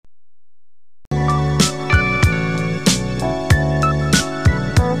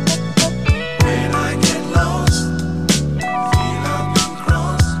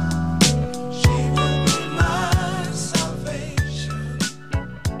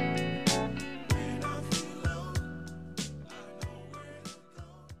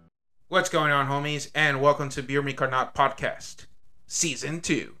What's going on, homies? And welcome to Beer Me Not Podcast, Season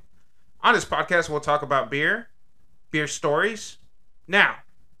 2. On this podcast, we'll talk about beer stories. Now,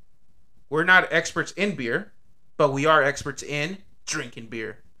 we're not experts in beer, but we are experts in drinking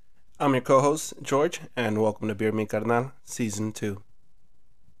beer. I'm your co-host, George, and welcome to Beer Me Carnal, Season 2.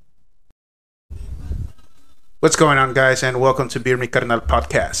 What's going on, guys? And welcome to Beer Me Carnal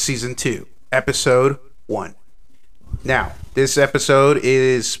Podcast, Season 2, Episode 1. Now, this episode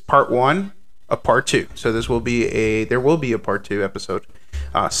is part 1 of part 2. So there will be a part 2 episode.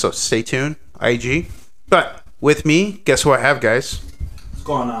 So stay tuned, IG. But with me, guess who I have, guys? What's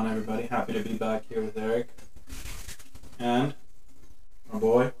going on, everybody? Happy to be back here with Eric. And my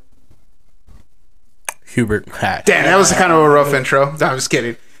boy Hubert. Damn, that was kind of a rough intro. No, I'm just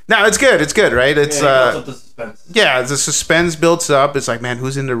kidding. No, it's good. It's good, right? It's the suspense. Yeah, the suspense builds up. It's like, man,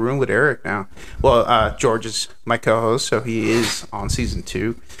 who's in the room with Eric now? Well, George is my co-host, so he is on season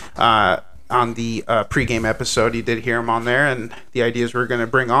 2. On the pregame episode, you did hear him on there, and the ideas we're going to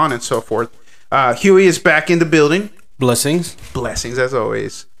bring on and so forth. Huey is back in the building. Blessings as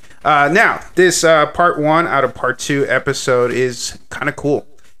always. Now, this part 1 out of part 2 episode is kind of cool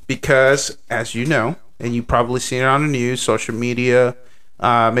because, as you know, and you've probably seen it on the news, social media.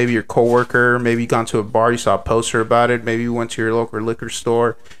 Maybe your coworker, maybe you gone to a bar, you saw a poster about it. Maybe you went to your local liquor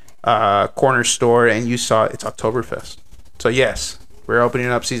store, corner store, and you saw it's Oktoberfest. So yes, we're opening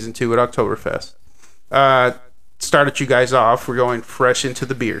up season 2 with Oktoberfest. Started you guys off. We're going fresh into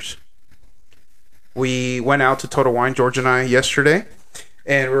the beers. We went out to Total Wine, George and I, yesterday,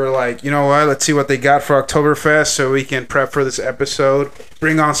 and we were like, you know what? Let's see what they got for Oktoberfest so we can prep for this episode,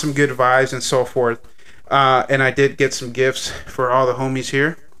 bring on some good vibes and so forth. And I did get some gifts for all the homies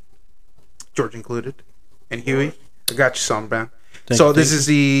here, George included, and Huey. I got you some, man. This is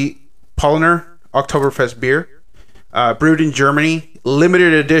the Pollner Oktoberfest beer, brewed in Germany,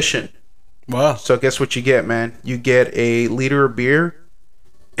 limited edition. Wow. So guess what you get, man? You get a liter of beer,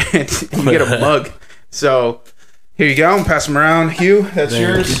 and you get a mug. So here you go. Pass them around. Hugh, that's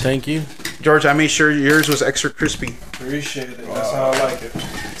yours. Thank you. George, I made sure yours was extra crispy. Appreciate it. That's how I like it.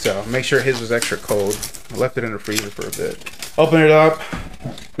 So make sure his was extra cold. I left it in the freezer for a bit. Open it up.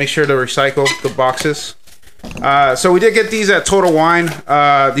 Make sure to recycle the boxes. So we did get these at Total Wine.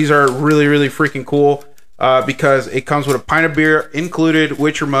 These are really, really freaking cool because it comes with a pint of beer included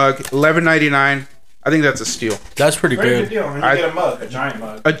with your mug. $11.99. I think that's a steal. That's pretty Very good. good deal. And you get a mug, a giant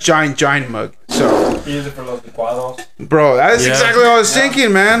mug. A giant mug. So You use it for los licuados. bro, that's exactly what I was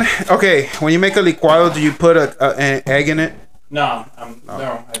thinking, man. Okay, when you make a licuado, do you put an egg in it? No,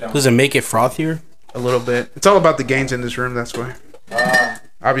 no, I don't. Does it make it frothier? A little bit. It's all about the gains in this room. That's why.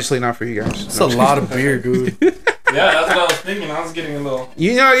 Obviously not for you guys. It's a lot of beer, dude. Yeah, that's what I was thinking. I was getting a little.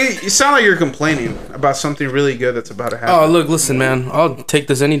 You know, you sound like you're complaining about something really good that's about to happen. Oh, look, listen, man. I'll take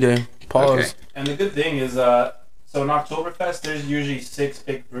this any day. Pause. Okay. And the good thing is, so in Oktoberfest, there's usually 6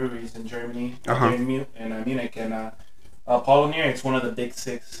 big breweries in Germany, in Munich, and Pollner, it's one of the big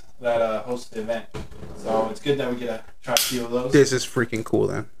 6 that host the event. So it's good that we get to try a few of those. This is freaking cool,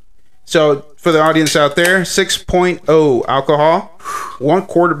 then. So for the audience out there, 6.0 alcohol, 1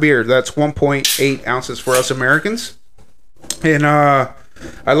 quart of beer. That's 1.8 ounces for us Americans. And I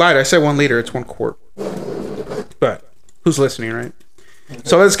lied. I said 1 liter. It's 1 quart. But who's listening, right?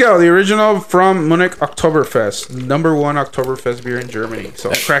 So let's go. The original from Munich Oktoberfest. Number 1 Oktoberfest beer in Germany. So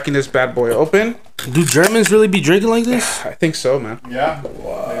I'm cracking this bad boy open. Do Germans really be drinking like this? I think so, man. Yeah.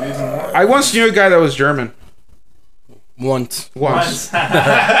 Maybe even more. I once knew a guy that was German. Once. You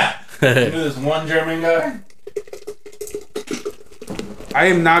knew this one German guy? I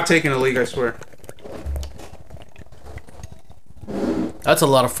am not taking a league, I swear. That's a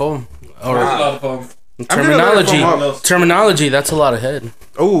lot of foam. Or a lot of fun. Terminology, that's a lot of head.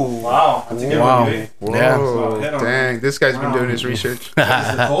 Oh. Wow. That's a good Wow. one, dude. Yeah. Dang, this guy's been doing his research. This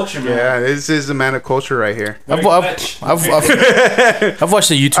is the culture, man. Yeah, this is the man of culture right here. I've watched a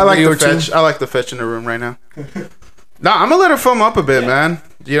YouTube I like video the or two. fetch. I like the fetch in the room right now. Nah, I'm gonna let it foam up a bit, man.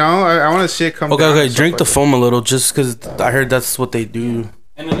 You know, I want to see it come down. Okay, and drink the stuff foam a little, just because I heard that's what they do.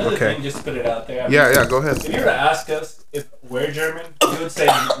 And another Okay. thing, just to put it out there. I like mean, that. Yeah, go ahead. If you were to ask us if we're German, we would say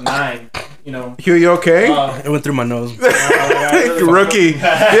 9. You know. Hugh, you okay? It went through my nose. Rookie.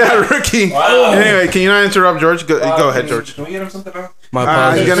 Yeah, rookie. Wow. Anyway, can you not interrupt George? Go ahead, George. Can we get him something else? My I'm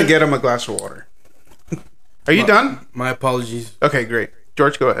apologies. gonna get him a glass of water. Are you done? My apologies. Okay, great.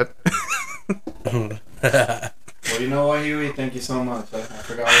 George, go ahead. Well, you know what, Huey? Thank you so much. I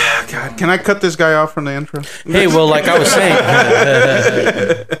forgot what I was God, doing. can I cut this guy off from the intro? Hey, well, like I was saying.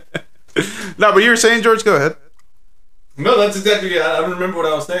 No, but you were saying, George, go ahead. No, that's exactly. I don't remember what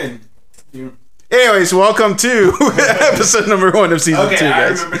I was saying. Anyways, welcome to episode number 1 of season 2,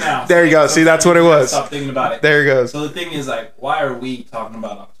 guys. I remember now. There you go. See, that's what it was. Stop thinking about it. There it goes. So the thing is, like, why are we talking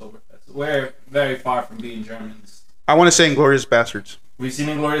about Oktoberfest? We're very far from being Germans. I want to say Inglourious Bastards. We've seen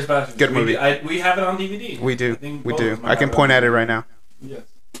Inglourious Bastards. Good movie. We have it on DVD. We do. I can point at it right now. Yes.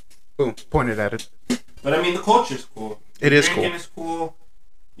 Boom. Pointed at it. But I mean, the culture's cool. It is Drinking cool. is cool.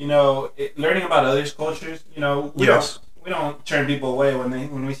 You know, learning about others' cultures. You know, we don't turn people away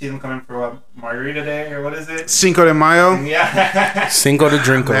when we see them coming for what, Margarita Day or what is it? Cinco de Mayo. Yeah. Cinco de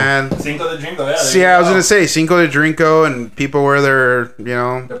Drinko. Man. Cinco de Drinko. Yeah. See, I was gonna say Cinco de Drinko, and people wear their,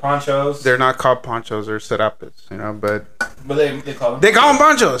 the ponchos. they're not called ponchos, they're serapes, but they call them. they call them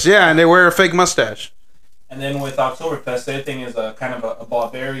ponchos, yeah, and they wear a fake mustache. And then with Oktoberfest, the other thing is a kind of a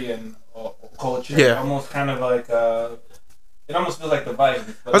barbarian culture. Yeah. Almost kind of like it almost feels like the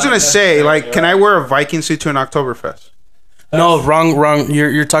Vikings. I was gonna say, like, can I wear a Viking suit to an Oktoberfest? No, wrong.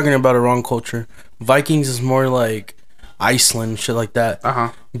 You're talking about a wrong culture. Vikings is more like Iceland, shit like that.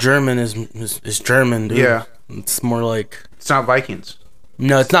 German is German, dude. Yeah. It's more like It's not Vikings.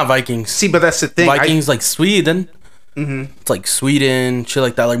 no, it's not Vikings. See, but that's the thing. Vikings like Sweden. It's like Sweden, shit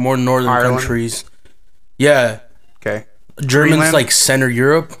like that, like more northern Ireland. countries. Yeah. Okay. German's Greenland? like center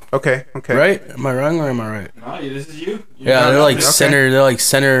Europe, Okay. right? Am I wrong or am I right? No, this is you. Yeah, they're like Okay. center. They're like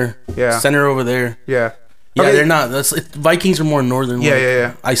center. Yeah. Center over there. Yeah. Yeah, Okay. they're not. Vikings are more northern. Yeah, like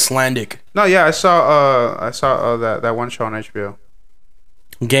yeah. Icelandic. No, yeah, I saw that one show on HBO,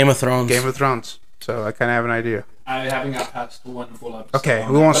 Game of Thrones. Game of Thrones. So I kind of have an idea. I haven't got past one full episode. Okay,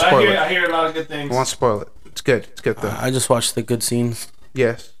 on we that, won't but spoil it. I hear a lot of good things. I won't spoil it. It's good. It's good though. I just watched the good scenes.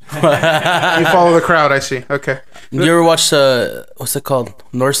 Yes. You follow the crowd. I see. Okay. You ever watched what's it called?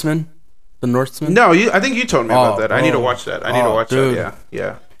 Norseman? The Norseman? No, I think you told me about that. I need to oh. watch that. I need to Oh, watch dude. that.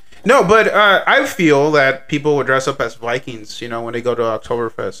 Yeah. No, but I feel that people would dress up as Vikings, when they go to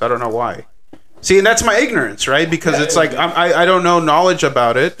Oktoberfest. I don't know why. See, and that's my ignorance, right? Because it's like I don't know knowledge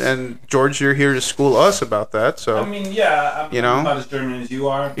about it, and George, you're here to school us about that. So I mean, yeah, I'm not as German as you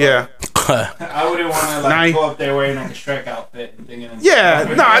are. But yeah. I wouldn't want to go up there wearing like a Shrek outfit and thinking. Yeah,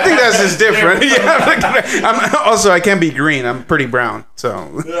 no, I think that's just different. I can't be green. I'm pretty brown,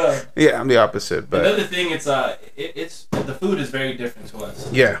 so yeah, I'm the opposite. But another thing, it's the food is very different to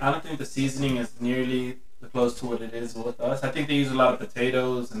us. Yeah, I don't think the seasoning is nearly close to what it is with us. I think they use a lot of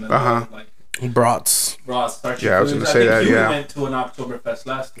potatoes and like brats. Starchy Yeah, I was foods. gonna say that. You Yeah, went to an Oktoberfest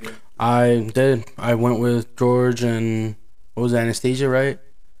last year. I did. I went with George and what was it, Anastasia, right?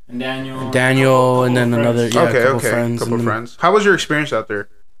 And Daniel, and then another couple friends. Couple friends. How was your experience out there?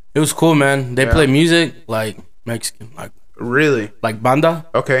 It was cool, man. They play music like Mexican, like really, like banda.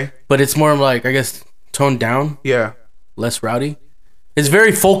 Okay, but it's more like I guess toned down. Yeah, less rowdy. It's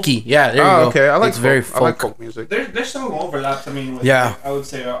very folky. Yeah, there you go. Okay, I like it's very folk. I like folk music. There's some overlaps. I mean, with, I would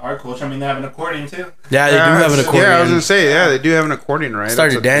say our culture. I mean, they have an accordion too. Yeah, they do have an accordion. Yeah, I was gonna say, they do have an accordion, right?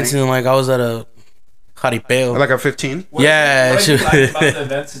 Started dancing like I was at a jaripeo. Like a 15? What I like about the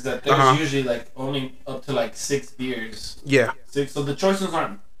events is that there's usually like only up to like 6 beers. Yeah. So the choices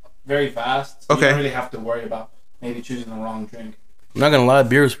aren't very fast. So you don't really have to worry about maybe choosing the wrong drink. I'm not gonna lie,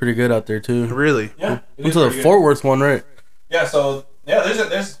 beer was pretty good out there too. Really? Yeah. Went to the Fort Worth one, right? Yeah. So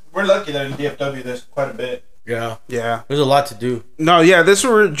there's we're lucky that in DFW there's quite a bit. Yeah. Yeah. There's a lot to do. No, yeah, this is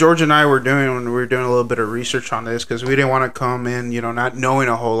what George and I were doing when we were doing a little bit of research on this because we didn't want to come in, not knowing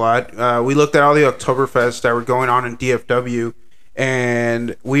a whole lot. We looked at all the Oktoberfests that were going on in DFW,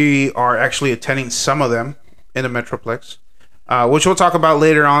 and we are actually attending some of them in the Metroplex, which we'll talk about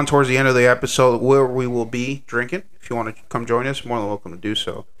later on towards the end of the episode where we will be drinking. If you want to come join us, more than welcome to do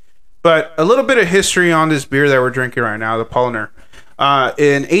so. But a little bit of history on this beer that we're drinking right now, the Paulaner.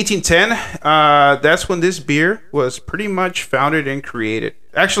 In 1810, that's when this beer was pretty much founded and created.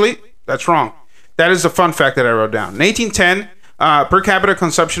 Actually, that's wrong. That is a fun fact that I wrote down. In 1810, per capita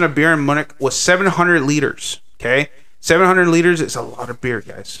consumption of beer in Munich was 700 liters. Okay? 700 liters is a lot of beer,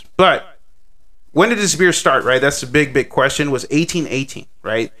 guys. But when did this beer start, right? That's the big question. Was 1818,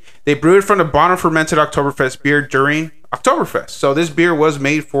 right? They brewed from the bottom fermented Oktoberfest beer during Oktoberfest. So this beer was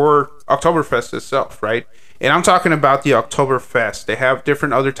made for Oktoberfest itself, right? And I'm talking about the Oktoberfest. They have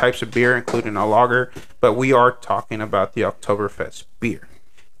different other types of beer, including a lager, but we are talking about the Oktoberfest beer.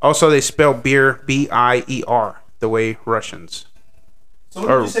 Also, they spell beer B-I-E-R, the way Russians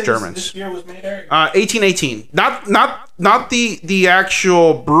or Germans. This beer was made, Eric? 1818. Not the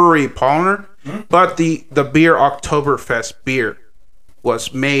actual brewery Paulaner, but the beer Oktoberfest beer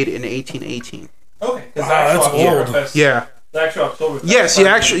was made in 1818. Okay, because that's old. Yeah. The actual Oktoberfest. Yes,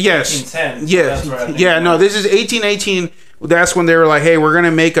 yes. 1810. Yes. So yeah, no, this is 1818. That's when they were like, hey, we're going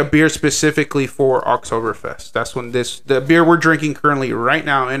to make a beer specifically for Oktoberfest. That's when the beer we're drinking currently right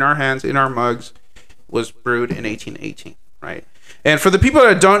now in our hands, in our mugs, was brewed in 1818, right? And for the people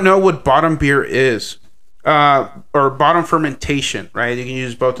that don't know what bottom beer is, or bottom fermentation, right? You can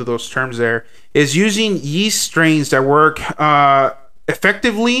use both of those terms there, is using yeast strains that work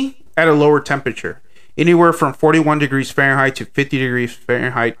effectively at a lower temperature, anywhere from 41 degrees Fahrenheit to 50 degrees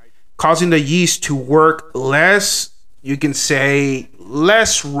Fahrenheit, causing the yeast to work less, you can say,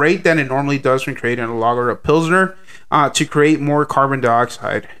 less rate than it normally does when creating a lager or a pilsner, to create more carbon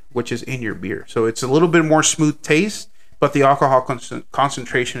dioxide, which is in your beer. So it's a little bit more smooth taste, but the alcohol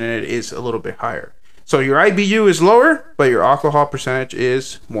concentration in it is a little bit higher. So your IBU is lower, but your alcohol percentage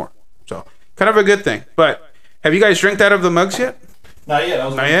is more. So kind of a good thing. But have you guys drank out of the mugs yet? Not yet. I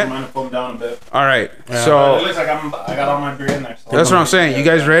was going to foam down a bit. All right. Yeah. So it looks like I got all my beer in there. So that's what I'm saying. You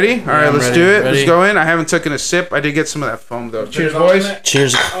guys ready? All right, let's ready, do it. ready. Let's go in. I haven't taken a sip. I did get some of that foam though. Cheers, boys.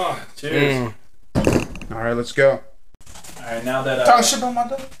 Cheers. Oh, cheers. All right, let's go. All right, now that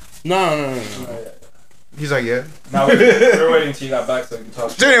No. He's like, yeah. Now we're waiting until you got back so we can talk.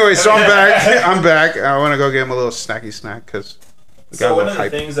 So anyway, so I'm back. I'm back. I want to go get him a little snacky snack because. So one of the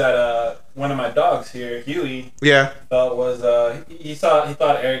things that one of my dogs here, Huey, felt was he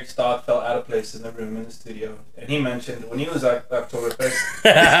thought Eric's dog felt out of place in the room in the studio, and he mentioned when he was at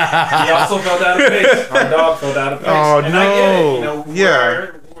Oktoberfest, he also felt out of place. Our dog felt out of place. Oh, and no. I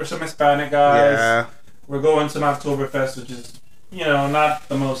get it. We're some Hispanic guys. Yeah. We're going to an Oktoberfest, which is not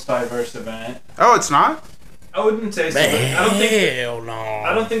the most diverse event. Oh, it's not? I wouldn't say so. Hell no.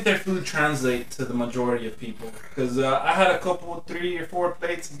 I don't think their food translates to the majority of people. Because I had a couple, 3 or 4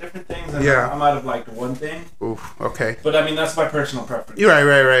 plates of different things, and I might have liked one thing. Oof, okay. But I mean, that's my personal preference. You're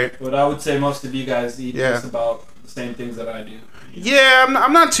right. But I would say most of you guys eat just about the same things that I do. Yeah,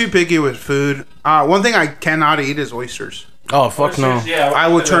 I'm not too picky with food. One thing I cannot eat is oysters. Oh, fuck no. Yeah, I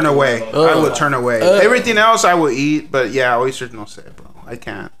would turn away. I would turn away. Everything else I will eat, but yeah, oysters, no say, bro. I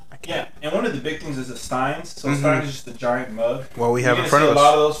can't. Yeah, and one of the big things is the Steins. So Steins is just a giant mug. Well, we have in front of of us. A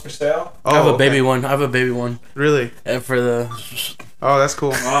us. lot of those for sale. I have a baby one. Really? And for the... Oh, that's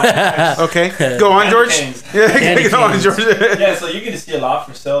cool. Oh, nice. Okay, go on, George. Yeah, go on, George. Yeah, so you can see a lot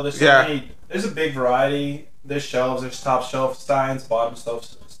for sale. There's there's a big variety. There's shelves. There's top shelf Steins, bottom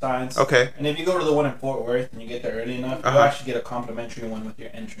shelf Steins. Okay. And if you go to the one in Fort Worth and you get there early enough, you'll actually get a complimentary one with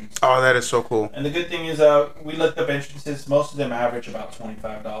your entrance. Oh, that is so cool. And the good thing is, we looked up entrances. Most of them average about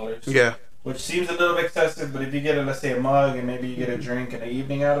 $25. Yeah. Which seems a little bit excessive, but if you get, let's say, a mug and maybe you get a drink and an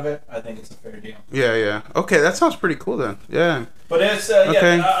evening out of it, I think it's a fair deal. Yeah. Okay, that sounds pretty cool then. Yeah. But it's,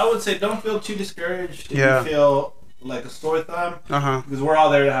 I would say don't feel too discouraged if you feel like a sore thumb. Because we're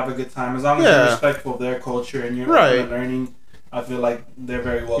all there to have a good time. As long as you're respectful of their culture and you're learning, I feel like they're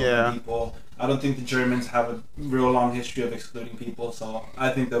very welcoming people. I don't think the Germans have a real long history of excluding people, so I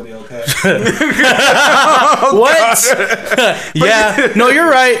think they'll be okay. What? Yeah. No, you're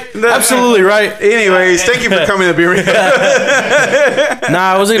right. Absolutely right. Anyways, thank you for coming to Beer.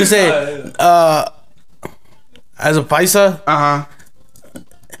 Nah, I was gonna say, as a paisa,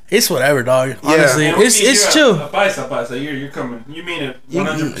 it's whatever, dog. Honestly, it's chill. A paisa, you're coming. You mean it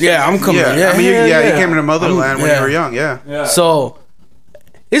 100%. Yeah, I'm coming. Yeah, I mean, you came to the motherland when you were young. Yeah. So.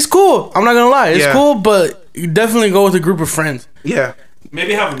 It's cool. I'm not gonna lie. It's cool, but you definitely go with a group of friends. Yeah.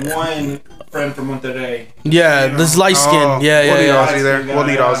 Maybe have one friend from Monterrey. Yeah, this light skin. We'll need Aussie there. We'll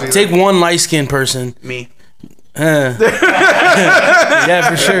need Aussie. Take one light skin person. Me. Yeah,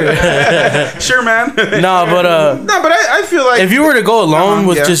 for sure. Sure, man. No, but I feel like if you were to go alone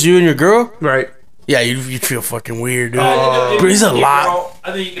with just you and your girl, right? Yeah, you'd feel fucking weird, dude. But it's a lot.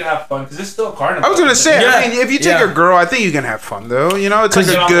 I think you can have fun because it's still a carnival. I was gonna say, I mean, if you take a girl, I think you can have fun though. You know, it's like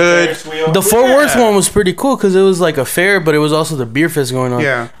a good. The Fort Worth one was pretty cool because it was like a fair, but it was also the beer fest going on.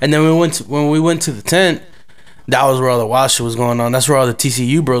 Yeah. And then when we went to the tent, that was where all the wild shit was going on. That's where all the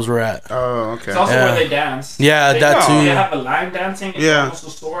TCU bros were at. Oh, okay. It's also where they dance. Yeah, that too. They have a line dancing. It's almost a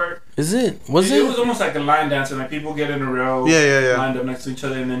sport. Is it? Was it? It was almost like a line dancing. Like people get in a row. Yeah. Lined up next to each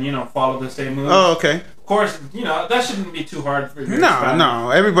other and then follow the same moves. Oh, okay. Of course, that shouldn't be too hard for you. No.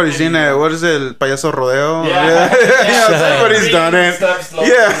 Everybody's in it. What is it? El payaso rodeo? Yeah. Everybody's done it.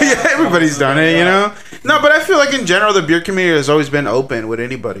 Yeah, everybody's done it, you know? No, but I feel like in general, the beer community has always been open with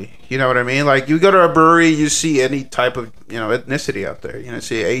anybody. You know what I mean? Like, you go to a brewery, you see any type of, ethnicity out there. You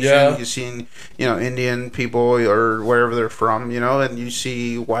see Asian, you see, Indian people or wherever they're from, and you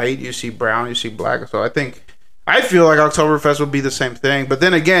see white, you see brown, you see black. So I feel like Oktoberfest would be the same thing, but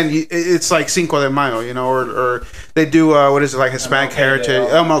then again, it's like Cinco de Mayo, or they do what is it, like Hispanic Heritage,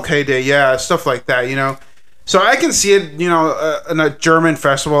 MLK Day, stuff like that, So I can see it, in a German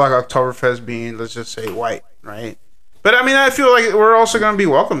festival like Oktoberfest being, let's just say, white, right? But I mean, I feel like we're also going to be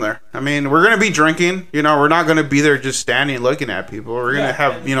welcome there. I mean, we're going to be drinking. You know, we're not going to be there just standing looking at people. We're going to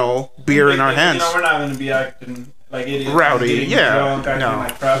have, you know, beer in our hands. You know, we're not going to be acting like idiots. Rowdy. Yeah.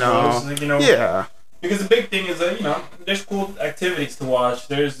 You know, yeah. Because the big thing is that, you know, there's cool activities to watch.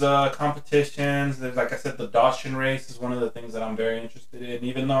 There's competitions. There's, like I said, the Dachshund race is one of the things that I'm very interested in.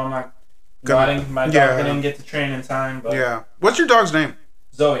 Even though I'm not riding, my dog didn't get to train in time. But yeah. What's your dog's name?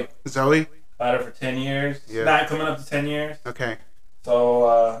 Zoe. Zoe? Had her for 10 years. Yeah. Not coming up to 10 years. Okay.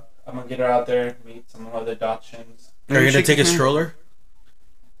 So I'm going to get her out there, meet some other Dachshunds. Are you going to take a stroller?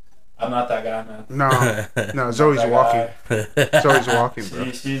 I'm not that guy, man. No, Zoe's walking. Zoe's walking,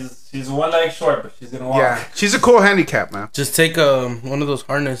 bro. She's one leg short, but she's gonna walk. Yeah, she's a cool handicap, man. Just take one of those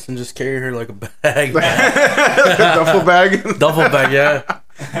harness and just carry her like a bag. Duffel bag. Duffel bag, yeah.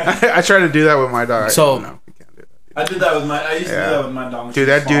 I try to do that with my dog. So no, we can't do that. I used to do that with my dog. Dude,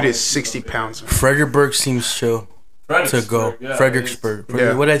 that dude is 60 pounds. Fredericksburg seems chill. To go. Yeah, Fredericksburg.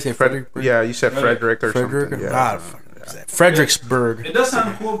 Yeah. What did I say? Fredericksburg? Yeah, you said Frederick or something. Yeah. Fredericksburg. It does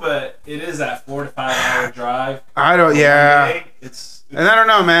sound cool, but it is that 4 to 5 hour drive. I don't. Yeah. And I don't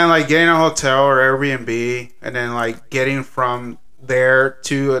know, man. Like getting a hotel or Airbnb, and then like getting from there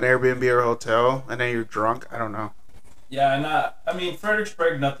to an Airbnb or hotel, and then you're drunk. I don't know. Yeah, and I mean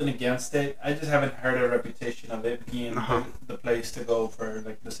Fredericksburg. Nothing against it. I just haven't heard a reputation of it being the place to go for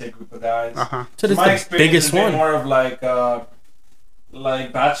like the same group of guys. So this my is the biggest one. More of like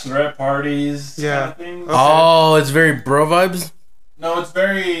bachelorette parties. Yeah. Kind of thing. Okay. Oh, it's very bro vibes. No, it's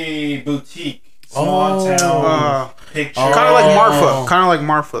very boutique, small town picture. Kind of like Marfa. Kind of like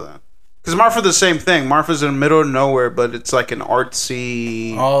Marfa then. Because Marfa the same thing. Marfa's in the middle of nowhere, but it's like an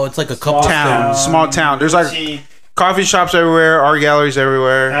artsy. Oh, it's like a couple small town. There's like coffee shops everywhere, art galleries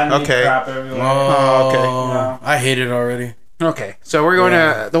everywhere. Okay. Crap everywhere. Oh, okay. Yeah. I hate it already. Okay, so we're going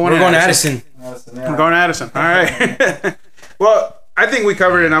to the one. We're going to Addison. We're going to Addison. All right. Well, I think we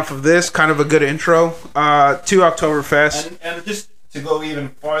covered enough of this. Kind of a good intro to Oktoberfest. And just to go even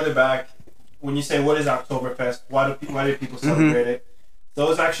farther back, when you say what is Oktoberfest, why do people celebrate it?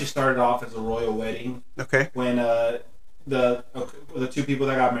 Those actually started off as a royal wedding. Okay. When the two people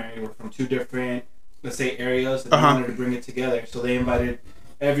that got married were from two different, let's say, areas, and they wanted to bring it together. So they invited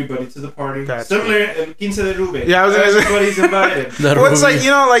everybody to the party. Gotcha. Similar in Quince de Rube. Yeah, I was gonna say. Everybody's invited. Well, it's like, you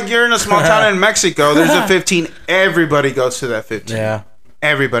know, like you're in a small town in Mexico. There's a 15. Everybody goes to that 15. Yeah.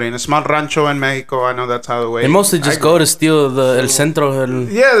 Everybody in a small rancho in Mexico. I know that's how the way. They mostly just go to steal the El Centro.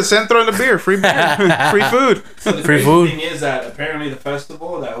 Yeah, the centro and the beer, free beer, free food. So the Free crazy food. thing is that apparently the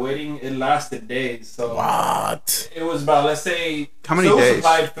festival, that wedding, it lasted days. So What? it was about, let's say, How many days?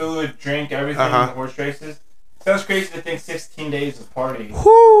 supplied food, drink, everything, the horse races. Sounds crazy to think 16 days of partying.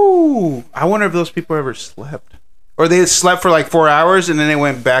 Whoo! I wonder if those people ever slept, or they slept for like 4 hours and then they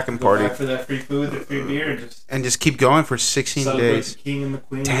went back and partied. Back for that free food, the free beer, and just keep going for 16 celebrate days. the king and the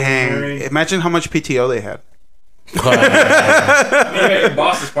queen. Dang! Imagine how much PTO they had. I mean, your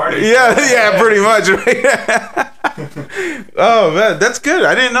boss's party. Yeah, pretty much. Right? Oh man, that's good.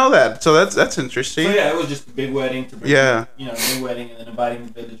 I didn't know that. So that's interesting. So yeah, it was just a big wedding to bring, a big wedding, and then inviting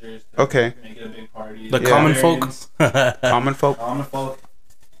the villagers to make it a big party. The common folk. Common folk. Common folk.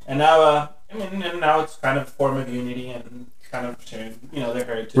 And now, now it's kind of a form of unity and kind of sharing, their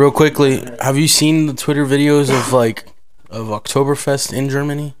heritage. Real quickly, have you seen the Twitter videos of Oktoberfest in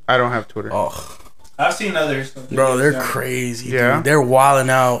Germany? I don't have Twitter. Oh. I've seen others. Bro, they're crazy. Yeah, dude. They're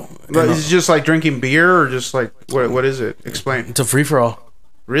wilding out. But is it just like drinking beer, or just like what is it? Explain. It's a free for all.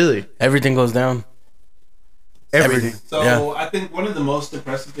 Really? Everything goes down. Everything. So I think one of the most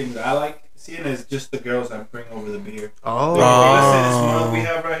impressive things I like seeing is just the girls that bring over the beer. Oh. Let's say this mug we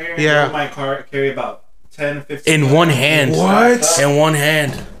have right here. Yeah. My car carry about 10, 15. In one hand. What? In one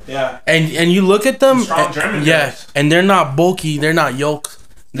hand. Yeah. And you look at them. Strong German girls. And they're not bulky. They're not yoked.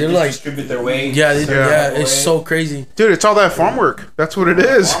 They're They like distribute their weight. Yeah, it's so crazy. Dude, it's all that farm work. That's what it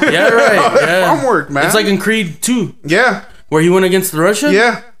is. Yeah, right. Yeah. Farm work, man. It's like in Creed 2. Yeah. Where he went against the Russian.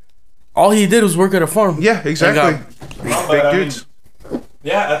 Yeah. All he did was work at a farm. Yeah, exactly. Big dudes.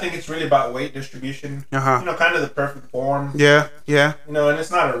 I think it's really about weight distribution. Kind of the perfect form. Yeah. And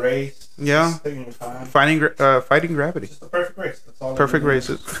it's not a race. Yeah. Fighting gravity. It's just the perfect race. That's all. Perfect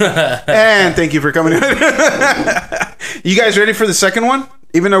races. And thank you for coming in. You guys ready for the second one?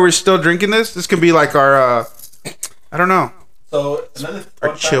 Even though we're still drinking this can be like our, I don't know. So another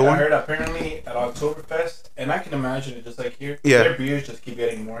fun fact chill I one? heard, apparently at Oktoberfest, and I can imagine it just like here, Yeah. their beers just keep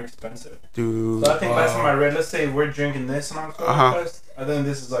getting more expensive. Dude. So I think last time I read, let's say we're drinking this on Oktoberfest, I think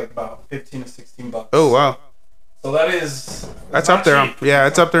this is like about $15 to $16. Oh wow. So that's Up there. cheap.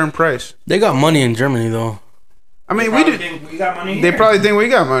 It's up there in price. They got money in Germany though. I mean, They probably think we got money. They here. probably think we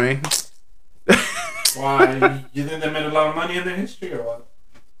got money. Why? You think they made a lot of money in their history or what?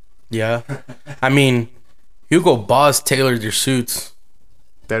 Yeah. I mean, Hugo Boss tailored your suits.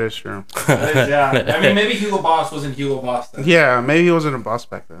 That is true. Yeah. I mean, maybe Hugo Boss wasn't Hugo Boss then. Yeah, maybe he wasn't a boss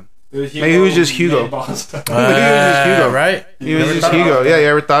back then. Maybe he was just Hugo. Boss. Maybe he was just Hugo. Right? He was just Hugo. Yeah, you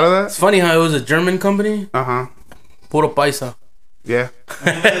ever thought of It's that? funny how it was a German company. Uh-huh. Puro paisa. Yeah.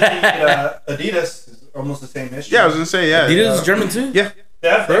 I mean, Adidas is almost the same history. Yeah, I was gonna say, yeah. Adidas is German too? Yeah. They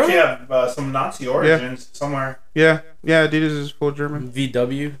actually have some Nazi origins somewhere. Yeah. Yeah, Adidas is full German.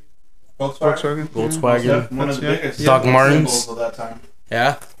 VW. Volkswagen. Volkswagen. One of the biggest Doc Martens. symbols of that time.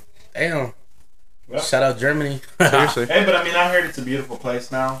 Yeah. Damn. Yep. Shout out Germany. Seriously. Hey, but I mean, I heard it's a beautiful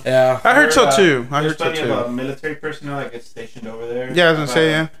place now. Yeah. I heard so too. I There's heard so plenty too. of military personnel that get stationed over there. Yeah, I was gonna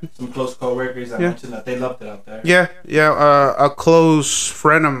say, yeah. Some close coworkers that mentioned that they loved it out there. Yeah, yeah. A close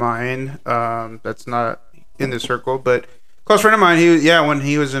friend of mine, that's not in the circle, but close friend of mine. When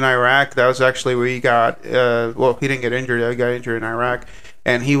he was in Iraq, that was actually where he got. Well, he didn't get injured. He got injured in Iraq,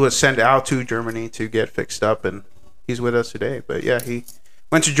 and he was sent out to Germany to get fixed up, and he's with us today. But yeah, he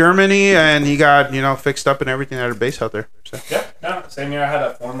went to Germany and he got fixed up and everything at a base out there. So. Yeah, no, same year I had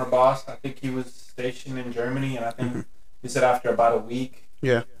a former boss. I think he was stationed in Germany, and I think he said after about a week.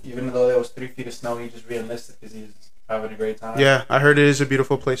 Yeah. Even though there was 3 feet of snow, he just re-enlisted because he was having a great time. Yeah, I heard it is a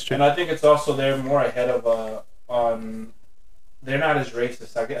beautiful place too. And I think it's also they're more ahead of on. They're not as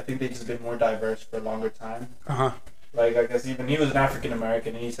racist. I think they've just been more diverse for a longer time. Like I guess even he was an African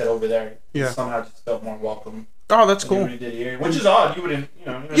American, and he said over there, he somehow just felt more welcome. Oh, that's cool. He did here, which is odd. You wouldn't,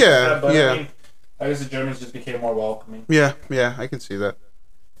 but I mean, I guess the Germans just became more welcoming. Yeah, I can see that.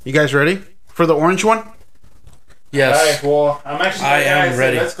 You guys ready for the orange one? Yes. All right. Well, I am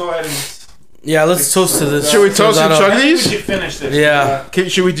ready. Let's go ahead and. Yeah, let's toast to this. Should we toast and chug these? We should finish this. Yeah.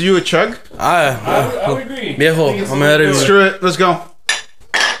 Should we do a chug? I would agree. Viejo, I'm ahead of you. Screw it. Let's go.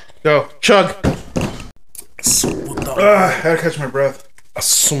 Go. Chug. I gotta catch my breath.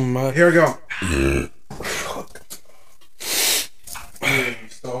 Here we go. You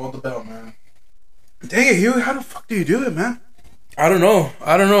still hold the belt, man. Dang it, Hugh. How the fuck do you do it, man? I don't know.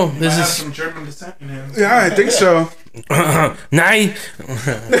 This is some German descent in him. Yeah, I think so. Nine.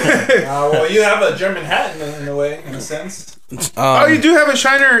 Well, you have a German hat in a way, in a sense. Oh, you do have a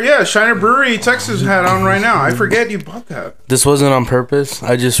Shiner Brewery Texas hat on right now. I forget you bought that. This wasn't on purpose.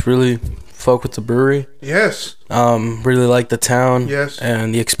 I just really fuck with the brewery. Yes. Really liked the town. Yes.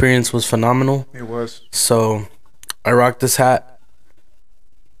 And the experience was phenomenal. It was. So, I rocked this hat.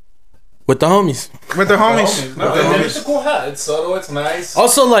 With the homies. It's a cool hat. It's subtle. It's nice.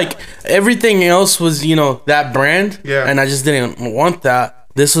 Also, like, everything else was, that brand. Yeah. And I just didn't want that.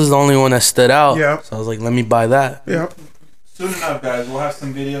 This was the only one that stood out. Yeah. So I was like, let me buy that. Yeah. Soon enough, guys, we'll have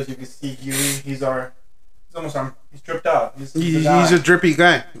some videos. You can see Huey. He's dripped out. He's a drippy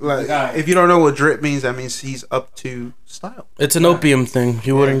guy. Like, guy. if you don't know what drip means, that means he's up to style. It's an opium thing.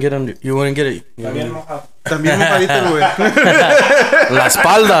 You wouldn't get it. You wouldn't get it. También mojadito, güey. La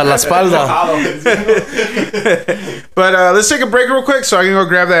espalda. But let's take a break real quick so I can go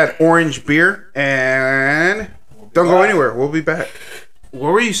grab that orange beer and don't go anywhere. We'll be back.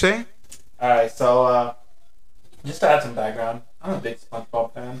 What were you saying? Alright, so just to add some background, I'm a big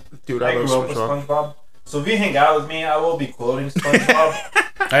SpongeBob fan. Dude, I I grew up love with SpongeBob. SpongeBob. So if you hang out with me, I will be quoting SpongeBob.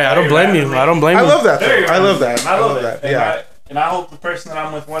 Hey, I don't blame you. I love that. Very I love that. I love it. Yeah. And I hope the person that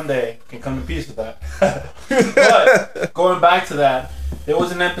I'm with one day can come to peace with that. But going back to that, there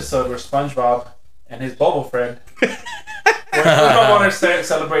was an episode where SpongeBob and his bubble friend where SpongeBob wanted to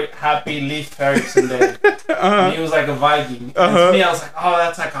celebrate Happy Leif Erikson Day. And he was like a Viking. And to me, I was like, oh,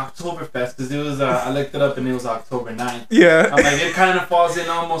 that's like Oktoberfest. Because it was, I looked it up and it was October 9th. Yeah. I'm like, it kind of falls in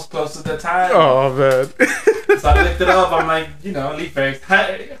almost close to the time. Oh, man. So I looked it up. I'm like, Leif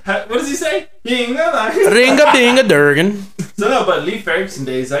Erikson. What does he say? Ring-a-ding-a-durgan. So no, but Leif Erikson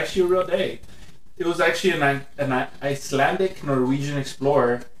Day is actually a real day. It was actually an Icelandic Norwegian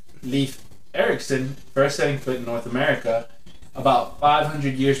explorer, Leif Erikson, first setting foot in North America about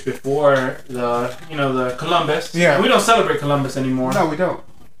 500 years before the Columbus. Yeah. We don't celebrate Columbus anymore. No, we don't.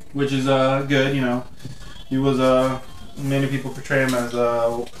 Which is good. He was many people portray him as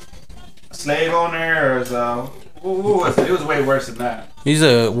a slave owner or as what was it? It was way worse than that. He's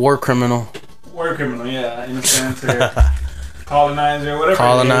a war criminal. War criminal, yeah, in a sense. Or colonizer, whatever.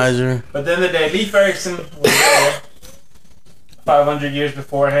 Colonizer. But then the day Leif Erikson was there 500 years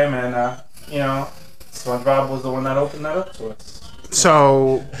before him, and SpongeBob was the one that opened that up to us.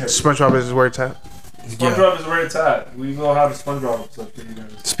 So SpongeBob is where it's at. SpongeBob is where it's at. We will have a SpongeBob episode for you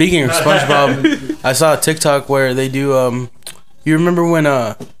guys. Speaking of SpongeBob, I saw a TikTok where they do. You remember when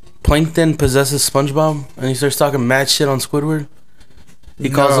Plankton possesses SpongeBob and he starts talking mad shit on Squidward? He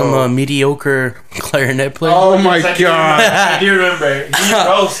calls him a mediocre clarinet player. Oh my god! I do remember. He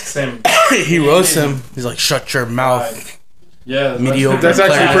roasts him. He roasts him. He's like, "Shut your mouth." Yeah, Mediocre. That's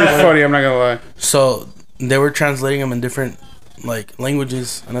actually pretty funny. I'm not gonna lie. So they were translating them in different like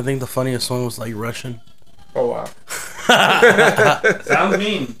languages, and I think the funniest one was like Russian. Oh wow! Sounds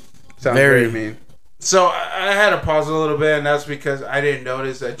mean. Sounds very mean. So I had to pause a little bit, and that's because I didn't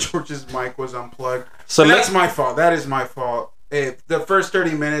notice that George's mic was unplugged. So that's my fault. That is my fault. If the first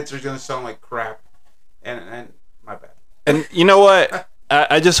 30 minutes are gonna sound like crap, and my bad. And you know what?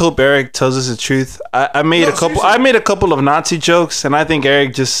 I just hope Eric tells us the truth. I made a couple of Nazi jokes, and I think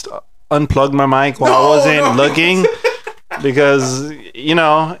Eric just unplugged my mic while I wasn't looking. Because you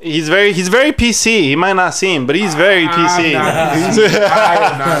know he's very PC. He might not seem, but he's very PC. I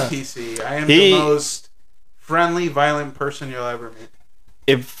am not PC. I am the most friendly, violent person you'll ever meet.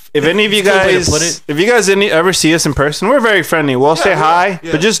 If any of you guys, ever see us in person, we're very friendly. We'll say hi,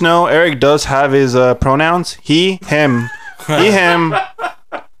 but just know Eric does have his pronouns. He, him, he, him.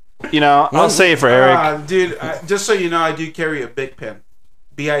 You know, I'll say it for Eric. Dude, just so you know, I do carry a big pen.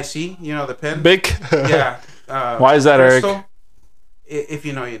 BIC, you know the pen. Big. Yeah. Why is that, Crystal? Eric? If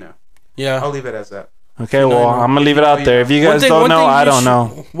you know, you know. Yeah. I'll leave it as that. Okay, well, I'm gonna leave it out there. If you guys don't know, I don't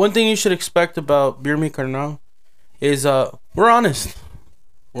know. One thing you should expect about Beer Me Carnal is we're honest.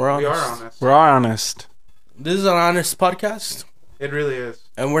 We're honest. We are honest. We're all honest. This is an honest podcast. It really is.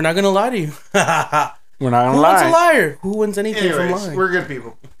 And we're not gonna lie to you. We're not gonna Who lie. wants a liar? Who wins anything from Anyways, lying? we're good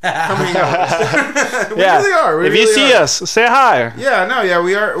people. Come hang out with us. We Yeah. really are. If you see us, say hi. Yeah, no, yeah,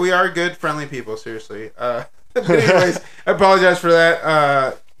 we are good, friendly people. Seriously. But anyways, I apologize for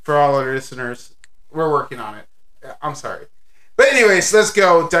that. For all our listeners, we're working on it. I'm sorry. But anyways, let's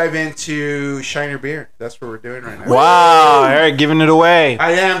go dive into Shiner beer. That's what we're doing right now. Wow, Eric giving it away.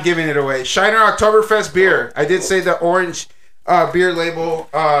 I am giving it away. Shiner Oktoberfest beer. I did say the orange beer label.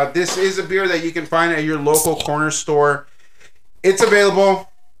 This is a beer that you can find at your local corner store. It's available.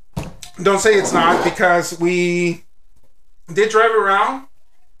 Don't say it's not, because we did drive around,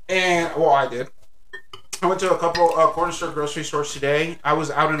 and well, I did. I went to a couple corner store grocery stores today. I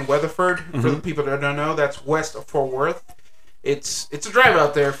was out in Weatherford. For the people that don't know, that's west of Fort Worth. It's a drive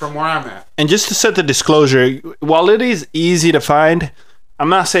out there from where I'm at. And just to set the disclosure, while it is easy to find, I'm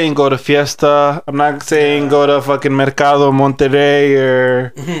not saying go to Fiesta. I'm not saying go to fucking Mercado Monterrey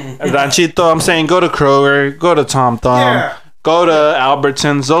or Ranchito. I'm saying go to Kroger, go to Tom Thumb, go to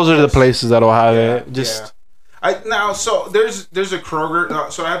Albertsons. Those are the places that'll have it. Just so there's a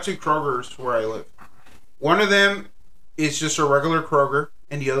Kroger. So I have two Krogers where I live. One of them is just a regular Kroger,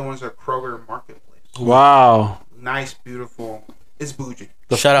 and the other one's a Kroger Marketplace. Wow. Nice, beautiful. It's bougie.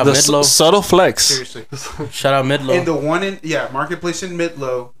 Shout out Midlow. Subtle flex. Seriously. Shout out Midlow. And the one in Marketplace in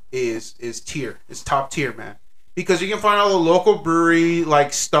Midlow is tier. It's top tier, man. Because you can find all the local brewery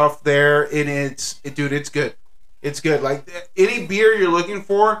like stuff there, and it's good. It's good. Like any beer you're looking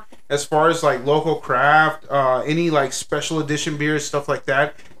for, as far as like local craft, any like special edition beers, stuff like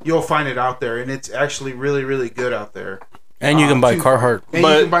that, you'll find it out there, and it's actually really, really good out there. And you can buy Carhartt. And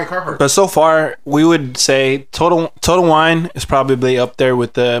you can buy Carhartt. But so far, we would say Total Wine is probably up there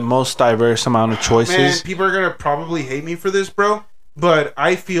with the most diverse amount of choices. Man, people are gonna probably hate me for this, bro, but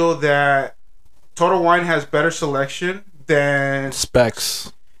I feel that Total Wine has better selection than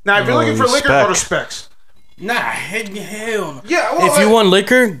Specs. Now, if you're looking for liquor, go to Specs. Nah, hell no. Yeah, well, if you want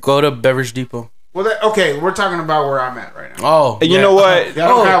liquor, go to Beverage Depot. Well, we're talking about where I'm at right now. Oh, and you know what? I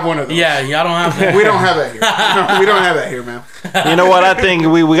don't have one of those. Yeah, y'all don't have that. We don't have that here. No, we don't have that here, man. You know what? I think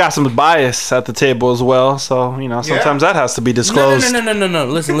we got some bias at the table as well. So, you know, sometimes that has to be disclosed. No.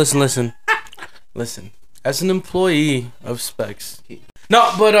 Listen. As an employee of Specs.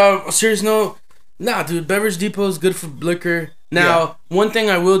 No, but serious note. Nah, dude, Beverage Depot is good for liquor. Now, one thing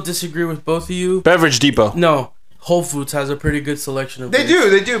I will disagree with both of you. Beverage Depot. No. Whole Foods has a pretty good selection of They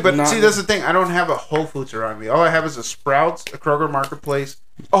beers. do. But see, that's the thing. I don't have a Whole Foods around me. All I have is a Sprouts, a Kroger Marketplace.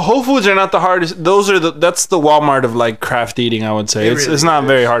 Whole Foods are not the hardest. That's the Walmart of like craft eating, I would say. It's not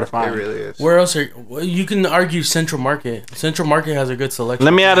very hard to find. It really is. Where else you can argue Central Market. Central Market has a good selection.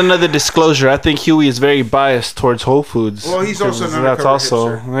 Let me add another disclosure. I think Huey is very biased towards Whole Foods. Well, he's also an undercover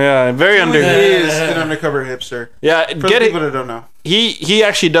hipster. Yeah, very He is an undercover hipster. Yeah, For the people that don't know. He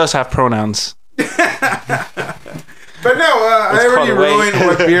actually does have pronouns. But no, I already ruined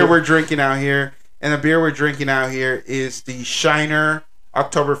what beer we're drinking out here. And the beer we're drinking out here is the Shiner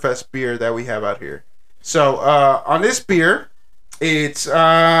Oktoberfest beer that we have out here. So, on this beer, it's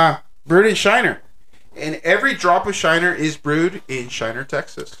brewed in Shiner. And every drop of Shiner is brewed in Shiner,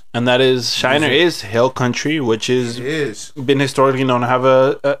 Texas. And that is, Shiner is Hill Country, which is been historically known to have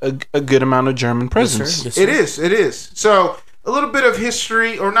a good amount of German presence. Yes, sir. It is. So, a little bit of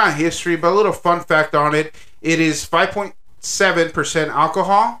history, or not history, but a little fun fact on it. It is 5.7%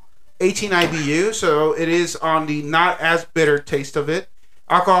 alcohol, 18 IBU, so it is on the not as bitter taste of it.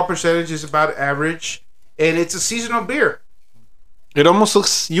 Alcohol percentage is about average, and it's a seasonal beer. It almost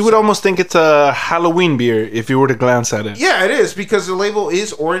looks. You would almost think it's a Halloween beer if you were to glance at it. Yeah, it is, because the label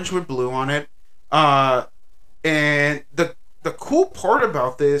is orange with blue on it. And the cool part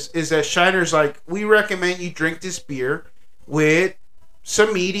about this is that Shiner's like, we recommend you drink this beer with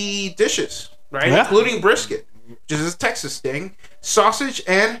some meaty dishes, right? Yeah. Including brisket, which is a Texas thing, sausage,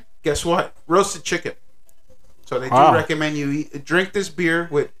 and guess what? Roasted chicken. So they do recommend you drink this beer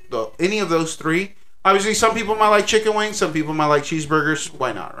with any of those three. Obviously, some people might like chicken wings. Some people might like cheeseburgers.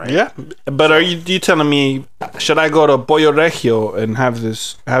 Why not, right? Yeah, but are you telling me should I go to Pollo Regio and have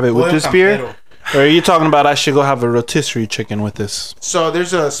it with this beer? Or are you talking about I should go have a rotisserie chicken with this? So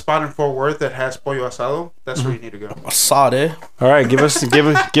there's a spot in Fort Worth that has pollo asado. That's where you need to go. Asade. All right, give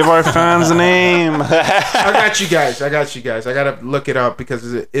our fans a name. I got you guys. I gotta look it up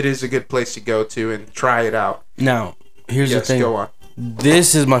because it is a good place to go to and try it out. Now, here's the thing. Go on.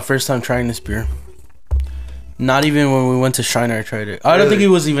 This is my first time trying this beer. Not even when we went to Shiner, I tried it. I don't think it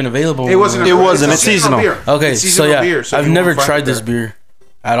was even available. It wasn't. It's seasonal. Beer. Okay, it's seasonal so yeah, beer, so I've you never won't find tried it this there. beer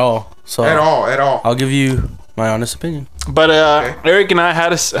at all. So At all. I'll give you my honest opinion. But Eric and I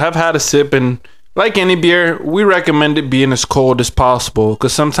have had a sip, and like any beer, we recommend it being as cold as possible.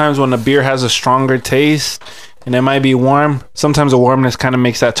 Because sometimes when a beer has a stronger taste and it might be warm, sometimes the warmness kind of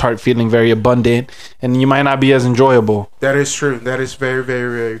makes that tart feeling very abundant, and you might not be as enjoyable. That is true. That is very,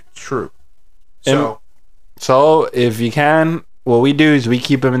 very, very true. So if you can, what we do is we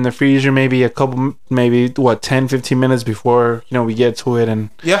keep them in the freezer maybe 10, 15 minutes before we get to it,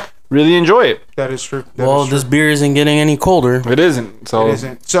 and really enjoy it. That is true. This beer isn't getting any colder. It isn't. So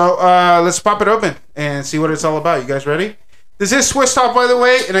let's pop it open and see what it's all about. You guys ready? This is Swiss Top, by the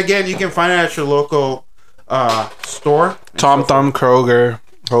way, and again, you can find it at your local store. Tom Thumb, Kroger,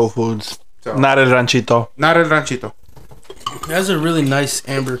 Whole Foods. So, not El Ranchito. It has a really nice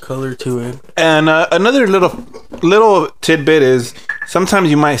amber color to it. And another little tidbit is sometimes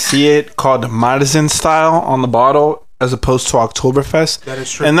you might see it called Marzen style on the bottle as opposed to Oktoberfest. That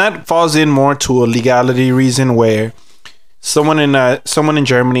is true. And that falls in more to a legality reason where someone in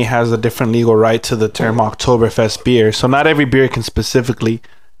Germany has a different legal right to the term Oktoberfest beer. So not every beer can specifically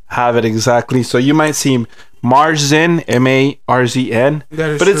have it exactly. So you might see Marzen, Marzn,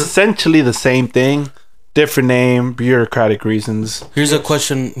 but it's essentially the same thing. Different name, bureaucratic reasons. Here's a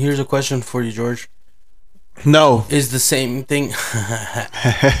question for you, George. No. Is the same thing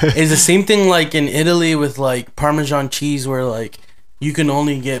is the same thing like in Italy with like Parmesan cheese, where like you can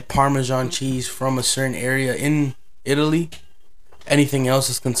only get Parmesan cheese from a certain area in Italy? Anything else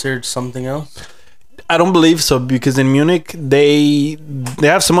is considered something else? I don't believe so, because in Munich they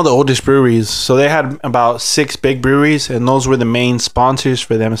have some of the oldest breweries. So they had about 6 big breweries, and those were the main sponsors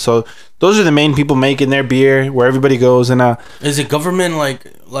for them. So those are the main people making their beer where everybody goes. And is it government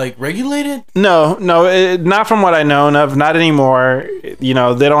like regulated? No, not from what I know of. Not anymore. They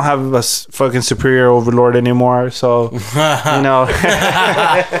don't have a fucking superior overlord anymore. So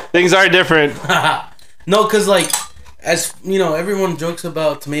things are different. No, because like, as you know, everyone jokes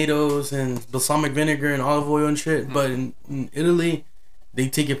about tomatoes and balsamic vinegar and olive oil and shit, but in Italy, they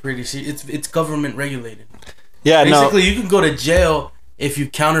take it pretty serious. It's government regulated. Yeah, basically, you can go to jail if you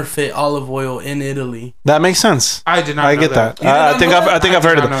counterfeit olive oil in Italy. That makes sense. I did not. I get that. I think I've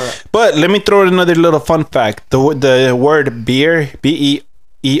heard of that. But let me throw in another little fun fact. The word beer,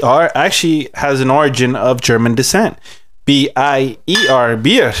 B-E-E-R, actually has an origin of German descent. B-I-E-R,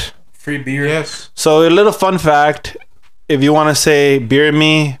 beer. Free beer. Yes. So a little fun fact. If you want to say beer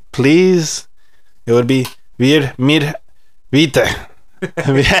me, please, it would be beer mir bitte.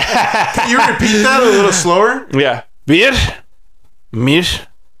 Can you repeat that a little slower? Yeah. Beer mir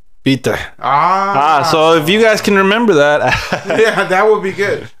bitte. So if you guys can remember that. Yeah, that would be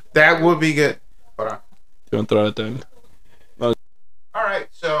good. Hold on. You want to throw it down? All right,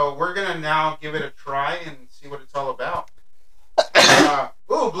 so we're going to now give it a try and see what it's all about.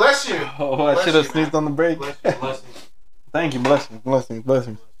 Ooh, bless you. Oh, I should have sneezed on the break. Bless you. Thank you. Blessings.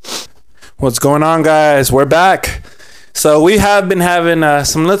 What's going on, guys? We're back. So we have been having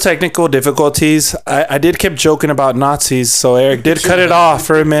some little technical difficulties. I did keep joking about Nazis, so Eric did cut it off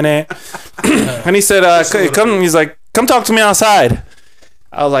for a minute. And he said, he's like, come talk to me outside.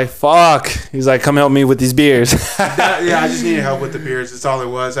 I was like, fuck. He's like, come help me with these beers. I just needed help with the beers. That's all it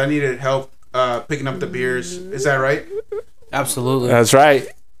was. I needed help picking up the beers. Is that right? Absolutely. That's right.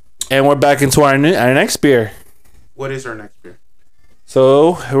 And we're back into our next beer. What is our next beer?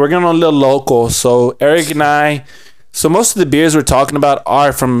 So we're going a little local. So Eric and I So most of the beers we're talking about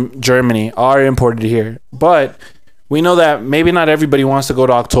are from Germany, are imported here. But we know that maybe not everybody wants to go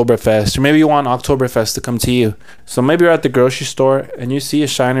to Oktoberfest, or maybe you want Oktoberfest to come to you. So maybe you're at the grocery store and you see a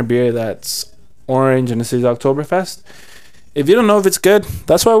Shiner beer that's orange and it says Oktoberfest. If you don't know if it's good,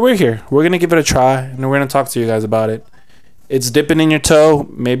 that's why we're here. We're going to give it a try and we're going to talk to you guys about it. It's dipping in your toe.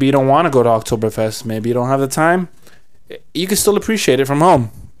 Maybe you don't want to go to Oktoberfest. Maybe you don't have the time. You can still appreciate it from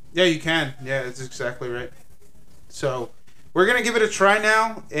home. Yeah, you can. Yeah, that's exactly right. So we're going to give it a try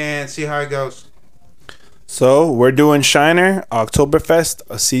now and see how it goes. So we're doing Shiner Oktoberfest,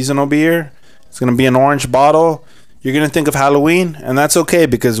 a seasonal beer. It's going to be an orange bottle. You're going to think of Halloween, and that's okay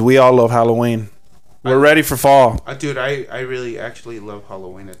because we all love Halloween. We're ready for fall. Dude, I really actually love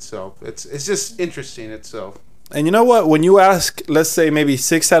Halloween itself. It's just interesting itself. And you know what? When you ask, let's say maybe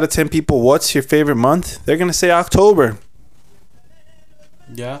 6 out of 10 people, what's your favorite month? They're going to say October.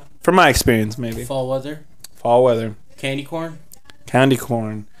 Yeah. From my experience, maybe. Fall weather. Fall weather. Candy corn. Candy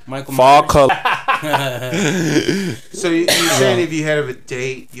corn. Michael Fall Myers. color. So you're saying if you had a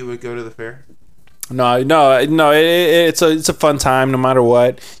date, you would go to the fair? No. It's a fun time no matter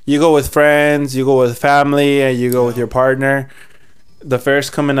what. You go with friends, you go with family, and you go with your partner. The fair's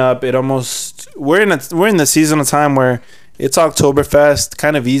coming up. We're in the seasonal time where it's Oktoberfest,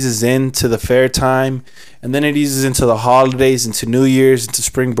 kind of eases into the fair time, and then it eases into the holidays, into New Year's, into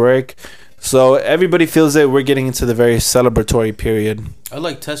spring break. So everybody feels that we're getting into the very celebratory period. I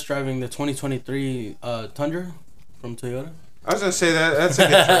like test driving the 2023 Tundra from Toyota. I was gonna say that's a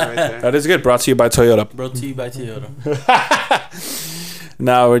good try right there. That is good. Brought to you by Toyota. Brought to you by Toyota.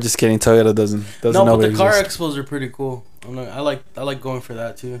 No, we're just kidding. Toyota doesn't No, know but we the car exist. expos are pretty cool. I like going for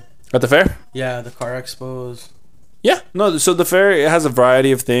that too. At the fair? Yeah, the car expos. Yeah. No, so the fair, it has a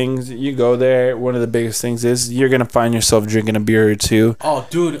variety of things. You go there. One of the biggest things is you're going to find yourself drinking a beer or two. Oh,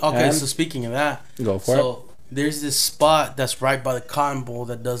 dude. Okay, And- so speaking of that. Go for it. So there's this spot that's right by the Cotton Bowl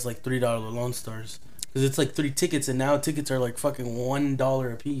that does like $3 Lone Stars. Because it's like 3 tickets, and now tickets are like fucking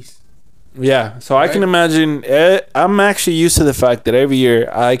 $1 a piece. Yeah. So I can imagine. I'm actually used to the fact that every year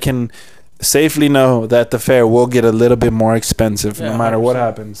I can safely know that the fair will get a little bit more expensive no matter what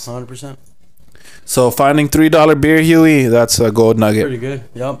happens. 100%. So finding $3 beer, Huey, that's a gold nugget. Pretty good.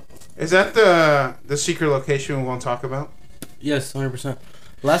 Yup. Is that the secret location we won't talk about? Yes, 100%.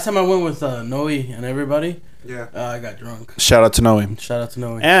 Last time I went with Noe and everybody, Yeah. I got drunk. Shout out to Noe. Shout out to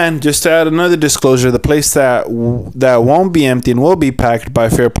Noe. And just to add another disclosure, the place that won't be empty and will be packed by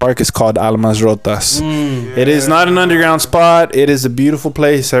Fair Park is called Almas Rotas. It is not an underground spot. It is a beautiful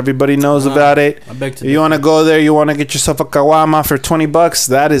place. Everybody knows about it. I beg to If you want to go there, you want to get yourself a kawama for $20,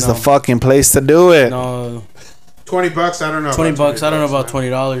 that is the fucking place to do it. No, $20. I don't know. $20. I don't know about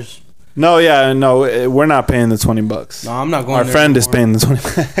 $20. No, we're not paying the $20. No, I'm not going. Our there friend is anymore. paying the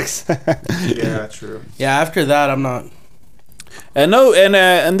 $20. Yeah, true. Yeah, after that, I'm not. And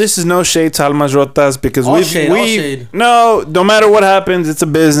this is no shade to Almas Rotas because All shade. no matter what happens, it's a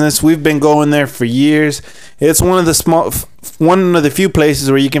business. We've been going there for years. It's one of the few places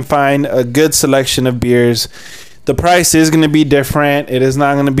where you can find a good selection of beers. The price is going to be different. It is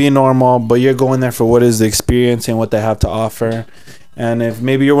not going to be normal, but you're going there for what is the experience and what they have to offer. And if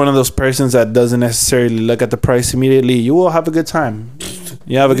maybe you're one of those persons that doesn't necessarily look at the price immediately, you will have a good time.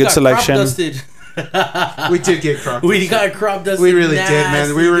 You have a good selection. We did get crop dusted. We got crop dusted. We really did,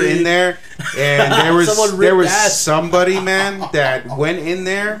 man. We were in there, and there was ass. somebody, man, that went in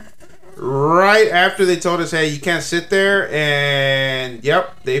there right after they told us, "Hey, you can't sit there," and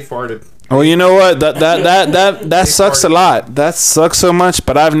yep, they farted. Well, you know what? That sucks a lot. That sucks so much.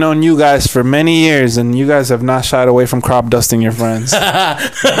 But I've known you guys for many years, and you guys have not shied away from crop dusting your friends.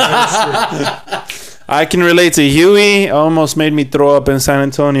 I can relate to Huey. Almost made me throw up in San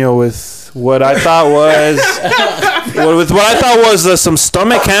Antonio with what I thought was some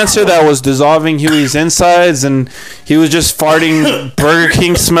stomach cancer that was dissolving Huey's insides, and he was just farting Burger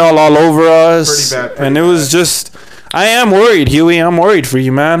King smell all over us. Pretty bad. And it was just. I am worried, Huey. I'm worried for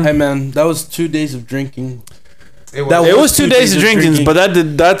you, man. Hey, man, that was 2 days of drinking. It It was 2 days of drinking, but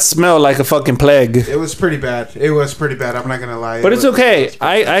that smelled like a fucking plague. It was pretty bad. I'm not gonna lie. But it's okay.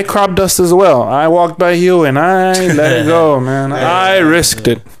 I crop dust as well. I walked by you and I let it go, man. I risked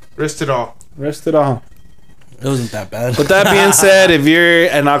it. Risked it all. Risked it all. It wasn't that bad. But that being said, if you're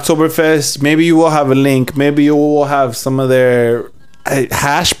at Oktoberfest, maybe you will have a link. Maybe you will have some of their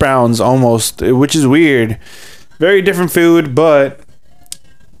hash browns almost, which is weird. Very different food, but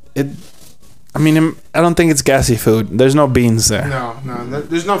I don't think it's gassy food. There's no beans there. No.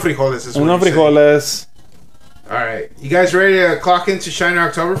 There's no frijoles. There's no frijoles. All right, you guys ready to clock into Shiner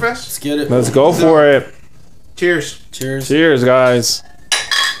Oktoberfest? Let's get it. Let's go for it. Cheers. Cheers. Cheers, guys.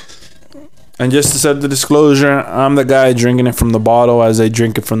 And just to set the disclosure, I'm the guy drinking it from the bottle as I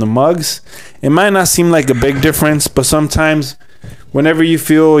drink it from the mugs. It might not seem like a big difference, but sometimes whenever you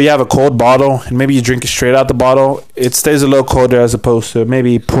feel you have a cold bottle and maybe you drink it straight out the bottle, it stays a little colder as opposed to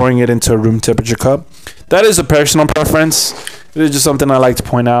maybe pouring it into a room temperature cup. That is a personal preference. It is just something I like to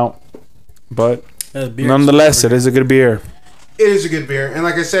point out. But nonetheless, it is a good beer. It is a good beer. And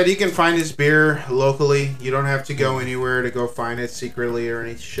like I said, you can find this beer locally. You don't have to go anywhere to go find it secretly or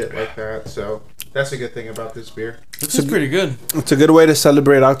any shit like that. So that's a good thing about this beer. This is pretty good. It's a good way to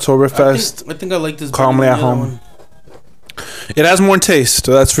celebrate Oktoberfest. I think I like this calmly at home. one. It has more taste,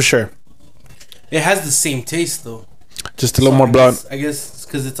 so that's for sure. It has the same taste though. Just a little more blunt. I guess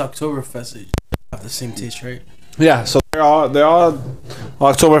because it's Oktoberfest, it have the same taste, right? Yeah, so they're all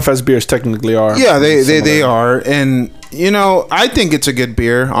Oktoberfest beers technically are. Yeah, they are. And you know, I think it's a good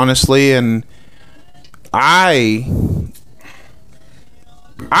beer, honestly, and I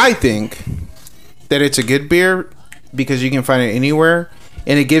think that it's a good beer because you can find it anywhere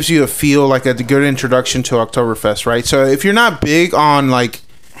and it gives you a feel like a good introduction to Oktoberfest, right? So if you're not big on like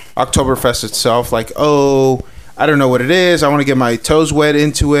Oktoberfest itself, like, oh, I don't know what it is, I want to get my toes wet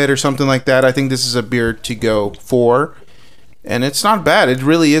into it or something like that, I think this is a beer to go for. And it's not bad. It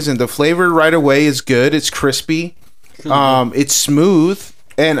really isn't. The flavor right away is good. It's crispy. It's smooth.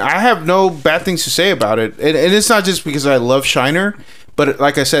 And I have no bad things to say about it. And it's not just because I love Shiner, but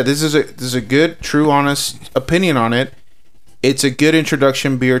like I said, this is a good, true, honest opinion on it. It's a good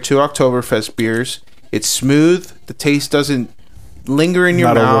introduction beer to Oktoberfest beers. It's smooth. The taste doesn't linger in your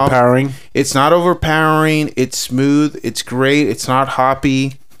mouth. Not overpowering. It's not overpowering. It's smooth. It's great. It's not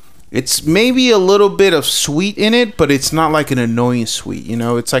hoppy. It's maybe a little bit of sweet in it, but it's not like an annoying sweet. You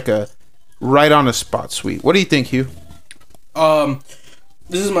know, it's like a right on the spot sweet. What do you think, Hugh?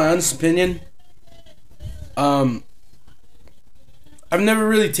 This is my honest opinion. I've never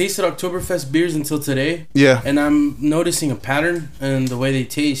really tasted Oktoberfest beers until today. Yeah. And I'm noticing a pattern in the way they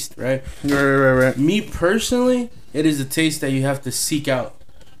taste, right? Right. Me personally, it is a taste that you have to seek out.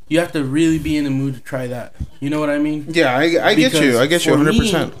 You have to really be in the mood to try that. You know what I mean? Yeah, I get you. I get you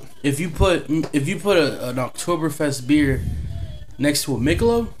 100%. Me, if you put an Oktoberfest beer next to a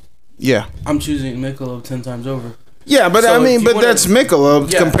Michelob, yeah, I'm choosing Michelob 10 times over. Yeah, but So I mean, but wanna, that's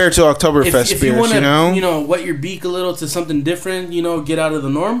Michelob compared to Oktoberfest if beers, you wanna, you know? wet your beak a little to something different, get out of the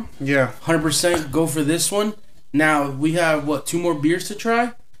norm. Yeah. 100% go for this one. Now, we have, 2 more beers to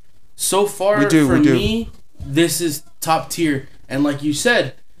try? So far, for me, this is top tier. And like you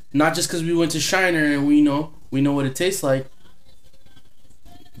said, not just because we went to Shiner and we know what it tastes like.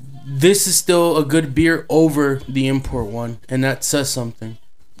 This is still a good beer over the import one, and that says something.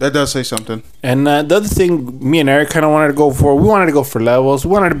 That does say something. And the other thing me and Eric kind of wanted to go for, we wanted to go for levels.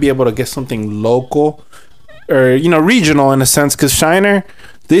 We wanted to be able to get something local or, regional in a sense, because Shiner,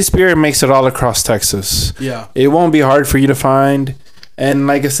 this beer makes it all across Texas. Yeah. It won't be hard for you to find. And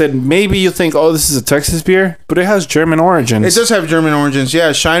like I said, maybe you think, oh, this is a Texas beer, but it has German origins. It does have German origins.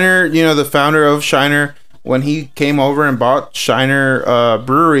 Yeah, Shiner, the founder of Shiner, when he came over and bought Shiner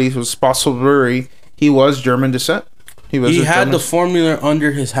Brewery, it was Spossel Brewery, he was German descent. He had the formula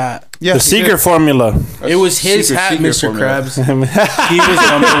under his hat. Yeah, the secret formula. It was his hat, Mr. Krabs. He was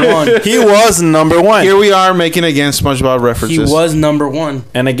number one. He was number one. Here we are making again SpongeBob references. He was number one.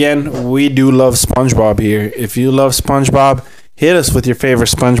 And again, we do love SpongeBob here. If you love SpongeBob, hit us with your favorite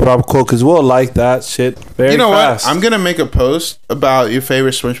SpongeBob quote, because we'll like that shit very fast. You know what? I'm going to make a post about your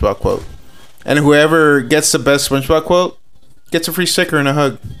favorite SpongeBob quote. And whoever gets the best SpongeBob quote gets a free sticker and a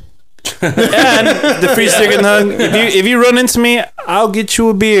hug. And the free sticker and hug. If you run into me, I'll get you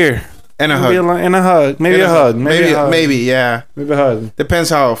a beer and a hug and a hug. Maybe a hug. Maybe yeah. Maybe a hug. Depends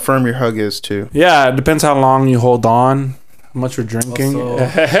how firm your hug is too. Yeah, it depends how long you hold on, how much we're drinking,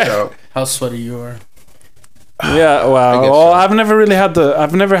 also, how sweaty you are. Yeah, well, I've never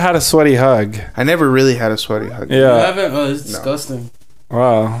had a sweaty hug. I never really had a sweaty hug. Yeah, you haven't. Oh, it's disgusting.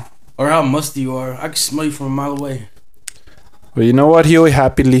 Wow. Or how musty you are. I can smell you from a mile away. Well, you know what, Huey?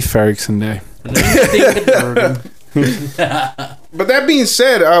 Happy Leif Erikson Day. But that being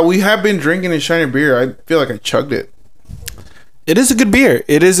said, we have been drinking a Shiner beer. I feel like I chugged it. It is a good beer.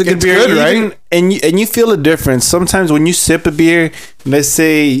 It's good beer, good, right? And you feel a difference. Sometimes when you sip a beer, let's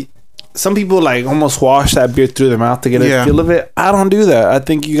say some people like almost wash that beer through their mouth to get a feel of it. I don't do that. I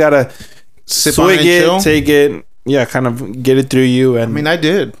think you gotta swig it, take it, kind of get it through you. And I mean, I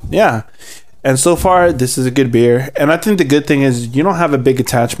did. Yeah. And so far, this is a good beer. And I think the good thing is you don't have a big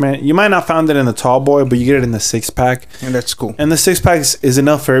attachment. You might not find it in the tall boy, but you get it in the 6-pack. And that's cool. And the 6-pack is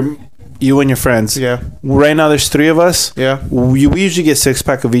enough for you and your friends. Yeah. Right now, there's 3 of us. Yeah. We usually get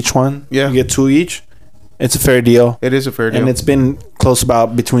 6-pack of each one. Yeah. You get 2 each. It's a fair deal. It is a fair deal. And it's been close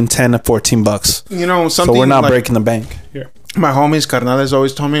about between 10 and 14 bucks. You know, something. So we're not like, breaking the bank here. My homies, carnales,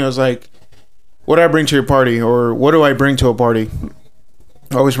 always told me, I was like, what do I bring to your party? Or what do I bring to a party?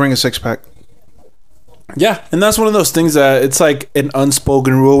 I always bring a 6-pack. Yeah, and that's one of those things that it's like an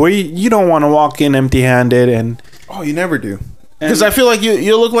unspoken rule where you don't want to walk in empty-handed and... Oh, you never do. Because I feel like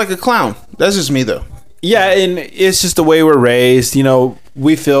you look like a clown. That's just me, though. Yeah, and it's just the way we're raised. You know,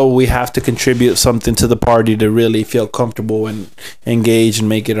 we feel we have to contribute something to the party to really feel comfortable and engage and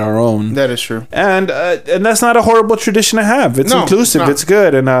make it our own. That is true. And that's not a horrible tradition to have. It's inclusive. It's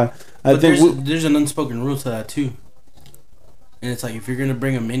good. And I think there's an unspoken rule to that too. And it's like, if you're gonna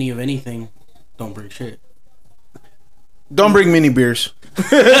bring a mini of anything, don't bring shit. Don't bring mini beers.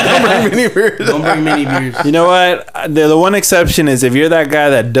 Don't bring mini beers. Don't bring mini beers. You know what? The one exception is if you're that guy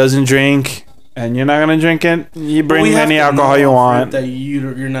that doesn't drink and you're not gonna drink it, you bring any alcohol you want. That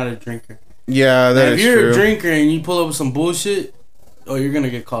you're not a drinker. Yeah, that is true. If you're a drinker and you pull up with some bullshit, you're gonna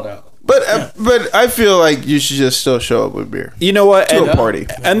get called out. But I feel like you should just still show up with beer. You know what? To a party.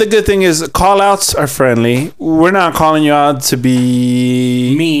 And the good thing is, call outs are friendly. We're not calling you out to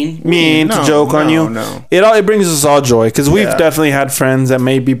be mean to joke on you. No. It brings us all joy because we've definitely had friends that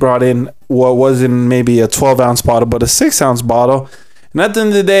maybe brought in what wasn't maybe a 12-ounce bottle, but a 6-ounce bottle. And at the end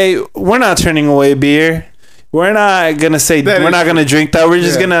of the day, we're not turning away beer. We're not gonna say we're not gonna drink that. We're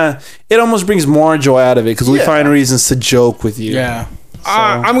just gonna. It almost brings more joy out of it because we find reasons to joke with you. Yeah. So.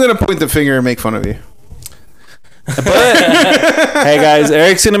 I'm gonna point the finger and make fun of you. But hey guys,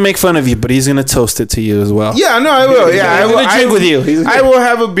 Eric's gonna make fun of you, but he's gonna toast it to you as well. Yeah, no, I will. Yeah, I will drink with you. I will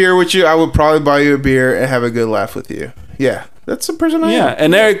have a beer with you. I will probably buy you a beer and have a good laugh with you. Yeah, that's the person I am. Yeah,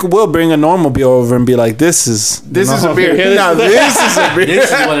 and Eric will bring a normal beer over and be like, "This is a beer. No, this is a beer.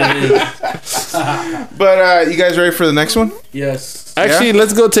 This is what it is." But you guys ready for the next one? Yes. Actually,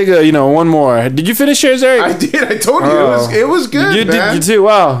 let's go take one more. Did you finish yours, Eric? I did. I told you it was good. You man. did you too.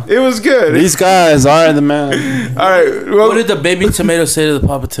 Wow, it was good. These guys are the man. All right. Well, what did the baby tomato say to the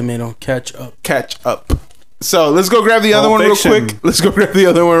papa tomato? Catch up. So let's go grab the other one real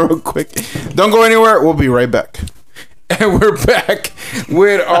quick. Don't go anywhere. We'll be right back. And we're back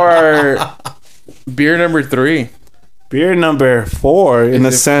with our beer number 3. Beer number 4 in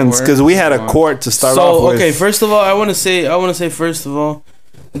a sense because we had a quart to start off with. Okay, first of all, I want to say first of all,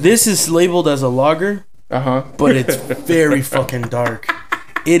 this is labeled as a lager, but it's very fucking dark.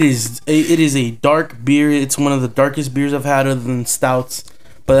 It is a dark beer. It's one of the darkest beers I've had other than stouts.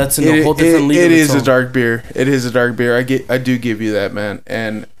 But that's in a whole different league. It is a dark beer. I do give you that, man.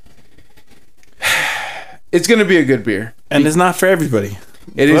 And it's gonna be a good beer. And it's not for everybody.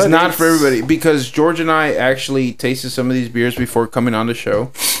 It is not for everybody because George and I actually tasted some of these beers before coming on the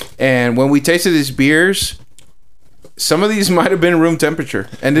show. And when we tasted these beers, some of these might have been room temperature.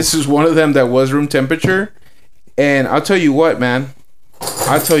 And this is one of them that was room temperature. And I'll tell you what, man.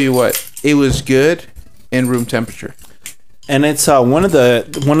 It was good in room temperature. And it's one of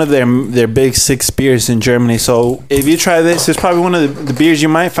their big 6 beers in Germany. So if you try this, it's probably one of the beers you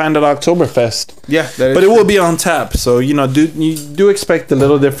might find at Oktoberfest. Yeah, but it will be on tap. So you do expect a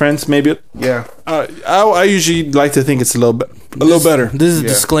little difference, maybe. Yeah. I usually like to think it's a little better. This is a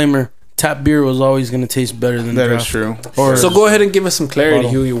disclaimer. Tap beer was always going to taste better than that. Draft. Is true. So go ahead and give us some clarity,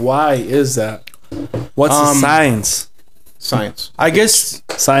 Huey. Why is that? What's the science? Science. I guess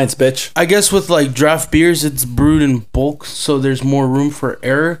science, bitch. I guess with like draft beers, it's brewed in bulk, so there's more room for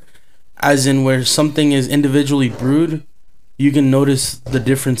error. As in, where something is individually brewed, you can notice the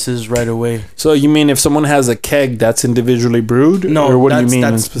differences right away. So you mean if someone has a keg that's individually brewed? No, or what do you mean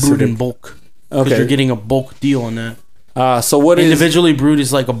that's brewed in bulk. Because you're getting a bulk deal on that. So what individually brewed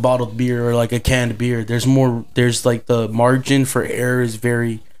is like a bottled beer or like a canned beer. There's like the margin for error is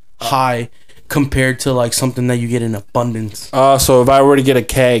very high compared to like something that you get in abundance. So if I were to get a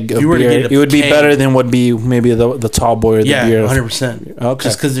keg of beer, it would be better than would be maybe the tall boy or the beer. 100%. Okay.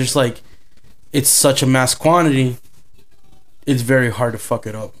 Just because there's like, it's such a mass quantity, it's very hard to fuck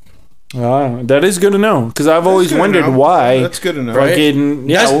it up. That is good to know because I've always wondered why. That's good to know. Right?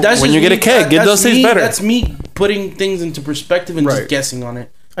 That's when you get a keg, it does taste better. That's me putting things into perspective and just guessing on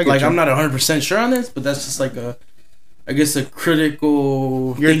it. Like I'm not 100% sure on this, but that's just like a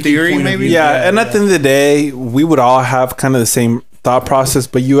critical your theory maybe. Yeah, and at the end of the day, we would all have kind of the same thought process,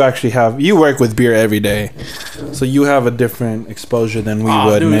 but you actually you work with beer every day, so you have a different exposure than we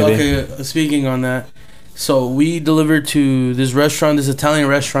would. Dude, maybe. Okay, speaking on that, so we delivered to this Italian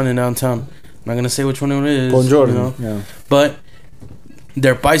restaurant in downtown. I'm not gonna say which one it is. Buongiorno. Yeah. But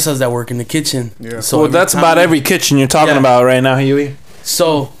they're paisas that work in the kitchen. Yeah. So that's about every kitchen you're talking about right now, Huey.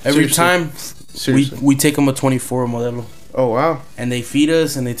 So every time we take them a 24 Modelo. Oh wow. and they feed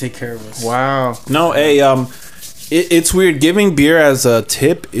us and they take care of us. Wow. No, it's weird. Giving beer as a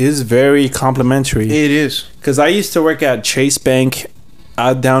tip is very complimentary. It is. Because I used to work at Chase Bank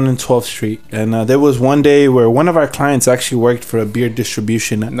down in 12th Street. And there was one day where one of our clients actually worked for a beer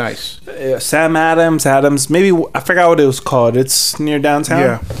distribution. Nice. Sam Adams, maybe, I forgot what it was called. It's near downtown.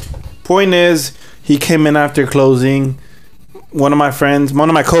 Yeah. Point is, he came in after closing. One of my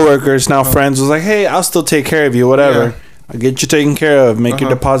coworkers, now friends, was like, hey, I'll still take care of you, whatever. Yeah. I'll get you taken care of, make your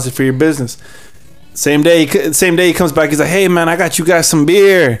deposit for your business. Same day he comes back, he's like, hey man, I got you guys some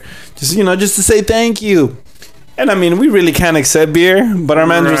beer, just to say thank you. And I mean, we really can't accept beer, but our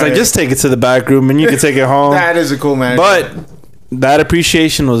manager was like, just take it to the back room and you can take it home. That is a cool manager. But that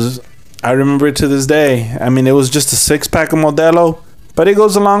appreciation was, I remember it to this day. I mean, it was just a 6-pack of Modelo, but it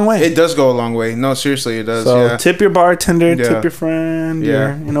goes a long way. It does go a long way. No, seriously, it does. So yeah. tip your bartender, Yeah. tip your friend,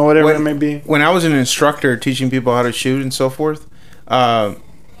 Yeah. whatever it may be. When I was an instructor teaching people how to shoot and so forth,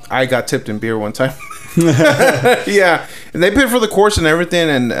 I got tipped in beer one time. Yeah, and they paid for the course and everything,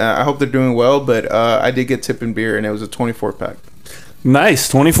 and I hope they're doing well. But I did get tipped in beer, and it was a 24-pack. Nice,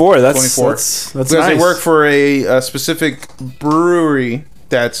 24. That's 24. That's Because nice. I work for a specific brewery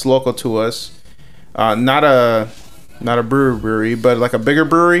that's local to us. Not a brewery, but like a bigger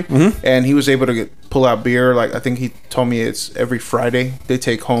brewery. Mm-hmm. And he was able to pull out beer. Like I think he told me it's every Friday they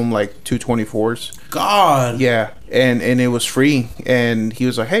take home like 2 24s. God. Yeah, and it was free. And he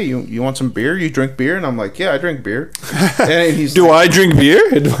was like, "Hey, you want some beer? You drink beer?" And I'm like, "Yeah, I drink beer." And he's Do I drink beer?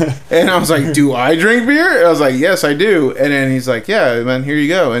 and I was like, "Do I drink beer?" I was like, "Yes, I do." And then he's like, "Yeah, man, here you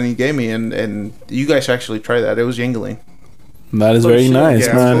go." And he gave me, and you guys should actually try that. It was Yingling. That is very shit. nice,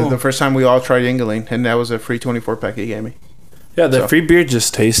 Yeah, man. the first time we all tried Yingling, and that was a free 24-pack he gave me. Yeah, the So- free beer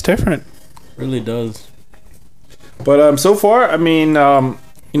just tastes different. Really does. But so far, I mean, I'm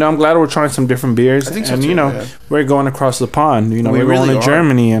glad we're trying some different beers. I think so and too, we're going across the pond. We We're really going to are.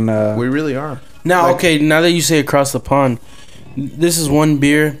 Germany, and We really are. Now, Like- okay, now that you say across the pond, this is one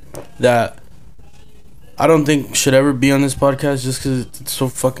beer that I don't think should ever be on this podcast just because it's so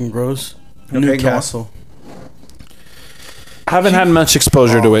fucking gross. Okay, go on. Newcastle. I haven't had much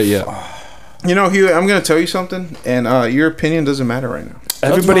exposure to it yet. You know, Hugh, I'm going to tell you something, and your opinion doesn't matter right now.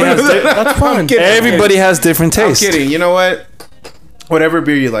 Everybody has That's fine. kidding. everybody has different I'm tastes. kidding. You know what? Whatever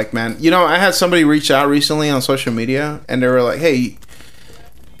beer you like, man. You know, I had somebody reach out recently on social media, and they were like, "Hey,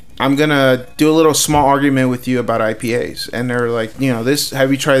 I'm gonna do a little small argument with you about IPAs." And they're like,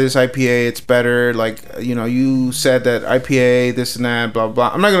 have you tried this IPA? It's better. Like, you said that IPA, this and that, blah, blah.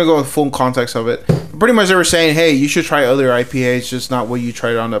 I'm not gonna go in full context of it. Pretty much they were saying, hey, you should try other IPAs, just not what you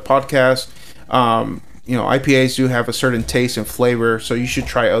tried on the podcast. IPAs do have a certain taste and flavor, so you should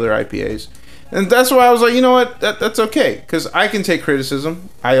try other IPAs. And that's why I was like, you know what? That's okay, because I can take criticism.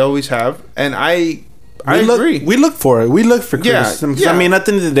 I always have, and I agree. We look for it. We look for Yeah, criticism. yeah. I mean, at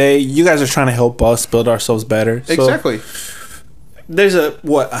the end of the day, you guys are trying to help us build ourselves better. So Exactly. there's a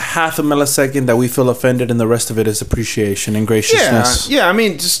half a millisecond that we feel offended, and the rest of it is appreciation and graciousness. Yeah. I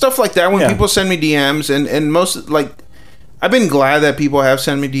mean, just stuff like that. When Yeah. people send me DMs, and most I've been glad that people have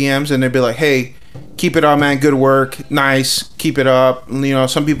sent me DMs, and they'd be like, "Hey, keep it up, man. Good work. Nice. Keep it up." And,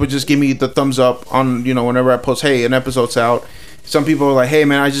 some people just give me the thumbs up on whenever I post, "Hey, an episode's out." Some people are like, "Hey,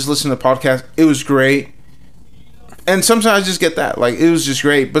 man, I just listened to the podcast. It was great." And sometimes I just get that, like, it was just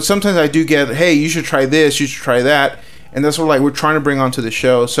great. But sometimes I do get, "Hey, you should try this. You should try that." And that's what we're trying to bring onto the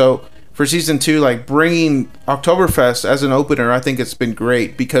show. So for season 2, bringing Oktoberfest as an opener, I think it's been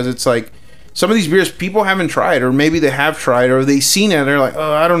great, because it's like some of these beers people haven't tried, or maybe they have tried, or they've seen it and they're like,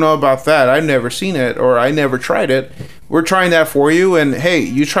 "Oh, I don't know about that. I've never seen it, or I never tried it." We're trying that for you. And hey,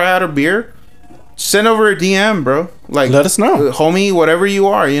 you try out a beer, send over a DM, bro. Let us know. Homie, whatever you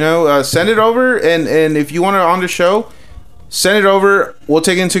are, send it over. And if you want it on the show, send it over. We'll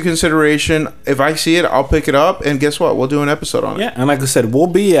take it into consideration. If I see it, I'll pick it up. And guess what? We'll do an episode on it. Yeah, and like I said, we'll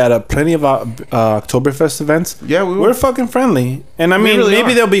be at plenty of Oktoberfest events. Yeah, we will. We're fucking friendly. And I mean, really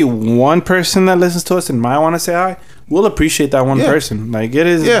maybe are. there'll be one person that listens to us and might want to say hi. We'll appreciate that one Yeah. person. It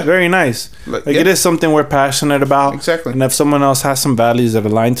is Yeah. very nice. Like, It is something we're passionate about. Exactly. And if someone else has some values that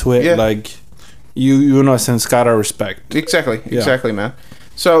align to it, Yeah. you know, since got our respect. Exactly, man.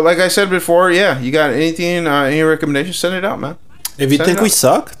 So, like I said before, yeah, you got anything, any recommendations, send it out, man. If you Send think it we out.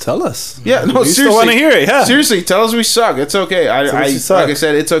 suck, tell us. Yeah, no, we seriously. still want to hear it. Yeah. Seriously, tell us we suck. It's okay. Tell us we suck. Like I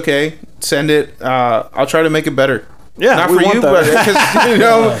said, it's okay. Send it. I'll try to make it better. Yeah, Not we for want you,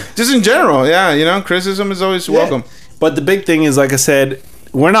 that. but just in general. Yeah, criticism is always welcome. But the big thing is, like I said,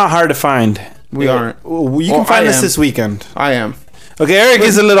 we're not hard to find. We aren't. You Well, can find I us am. this weekend. I am. Okay, Eric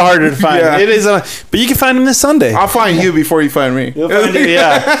is a little harder to find. Yeah. It is, but you can find him this Sunday. I'll find you before you find me. You'll find him,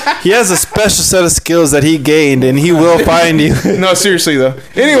 yeah. He has a special set of skills that he gained, and he will find you. No, seriously though.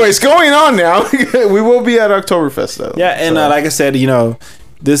 Anyways, going on now. We will be at Oktoberfest though. Yeah, and like I said,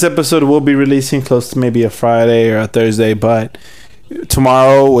 this episode will be releasing close to maybe a Friday or a Thursday, but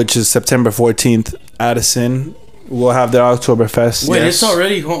tomorrow, which is September 14th, Addison will have their Oktoberfest. Wait, Yes. it's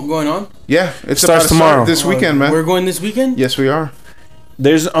already going on? Yeah, it Starts about to start tomorrow. this weekend, man. We're going this weekend? Yes, we are.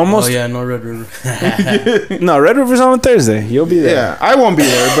 There's almost Oh, yeah, no Red River. no Red River's on a Thursday. You'll be there. Yeah, I won't be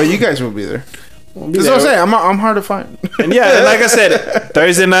there, but you guys will be there. We'll be That's there. what I'm saying. I'm hard to find. And yeah, and like I said,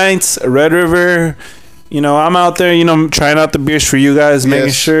 Thursday nights, Red River. I'm out there, trying out the beers for you guys, making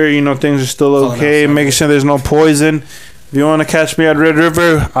Yes. sure, things are still Calling okay, outside. making sure there's no poison. If you want to catch me at Red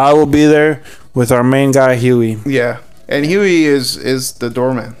River, I will be there with our main guy, Huey. Yeah, and Huey is the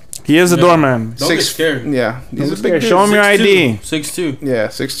doorman. He is a Yeah. doorman. Don't get scared. Yeah, he's Don't a be big scared. dude. Show him your 6'2". ID. 6'2". Yeah,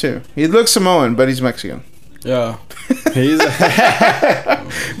 6'2". He looks Samoan, but he's Mexican. Yeah. He's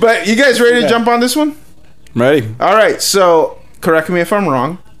But you guys ready to jump on this one? ready. All right. So correct me if I'm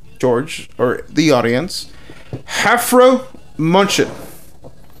wrong, George, or the audience. Hafra Munchen.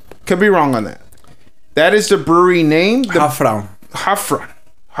 Could be wrong on that. That is the brewery name. The Hafra.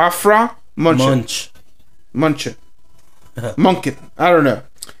 Hafra Munchen. Munch. Munchen. I don't know.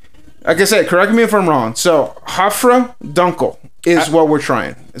 Like I said, correct me if I'm wrong. So Hafra Dunkel is what we're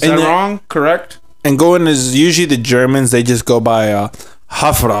trying. Is And that then- wrong? Correct? And going is usually the Germans, they just go by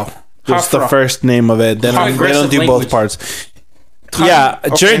Hafra. Just the Hafra. first name of it. They don't Aggressive do both language. parts. Yeah,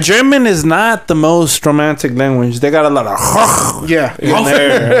 Okay. German is not the most romantic language. They got a lot of Yeah. in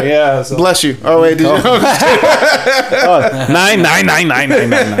there. Yeah. So. Bless you. Oh wait, did you know? Nine.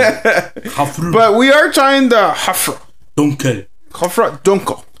 But we are trying the Hafra. Dunkel. Hafra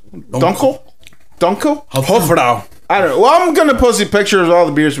Dunkel. Dunkel? Hofrau. I don't know. Well, I'm gonna post the pictures of all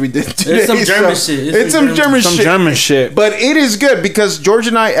the beers we did today. It's some German shit. It's some German Some shit. German shit. But it is good because George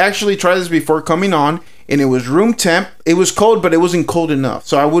and I actually tried this before coming on, and it was room temp. It was cold, but it wasn't cold enough.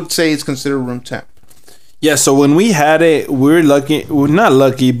 So I would say it's considered room temp. Yeah, so when we had it, we were lucky. We're not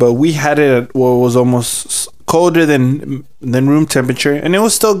lucky, but we had it at what was almost colder than room temperature, and it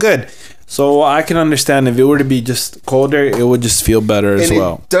was still good. So I can understand if it were to be just colder, it would just feel better as And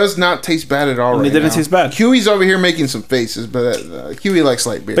well. it does not taste bad at all. And it right didn't now. taste bad. Huey's over here making some faces, but Huey likes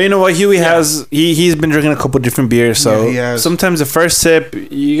light beer. But you know what? Huey has he's been drinking a couple different beers, so Yeah, he has. sometimes the first sip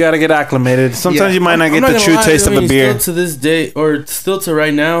you gotta get acclimated. Sometimes Yeah. you might not I'm get not the gonna true lie, taste of a beer. Still to this day, or still to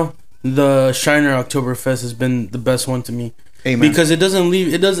right now, the Shiner Oktoberfest has been the best one to me. Amen. Because it doesn't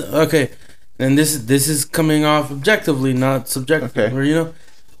leave. It doesn't. Okay, and this is coming off objectively, not subjectively. Okay. Or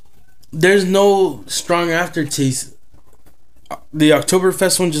there's no strong aftertaste. The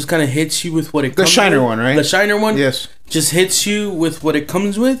Oktoberfest one just kind of hits you with what it. The comes Shiner with. one, right? The Shiner one. Yes. Just hits you with what it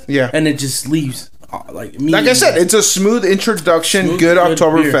comes with. Yeah. And it just leaves. Like Like I said, it's a smooth introduction, Smooth, good good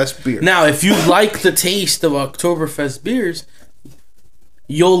Oktoberfest beer. Now, if you like the taste of Oktoberfest beers,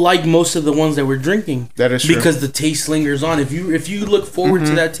 you'll like most of the ones that we're drinking. That is true. Because the taste lingers on. If you look forward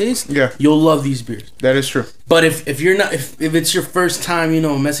to that taste, Yeah. you'll love these beers. That is true. But if you're not, if it's your first time,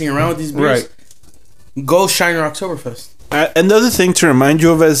 messing around with these beers, Right. go Shiner Oktoberfest. Another thing to remind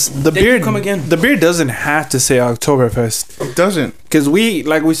you of is the They beer. can come again. The beer doesn't have to say Oktoberfest It doesn't. because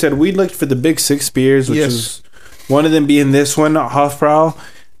like we said, we looked for the big six beers, which Yes. is one of them being this one, Hofbrau,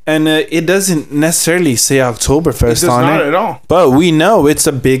 and it doesn't necessarily say It Oktoberfest does on not it. at all. But we know it's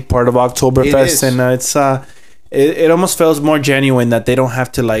a big part of Oktoberfest, is. and it almost feels more genuine that they don't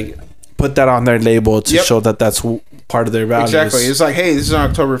have to like put that on their label to Yep. show that that's part of their values. Exactly. It's like, hey, this is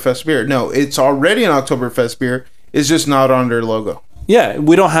an Oktoberfest beer. No, it's already an Oktoberfest beer. It's just not on their logo. Yeah,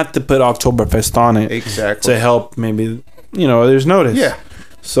 we don't have to put Oktoberfest on it Exactly. to help maybe there's notice. Yeah.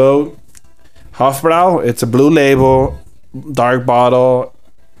 So Hofbrau, it's a blue label, dark bottle,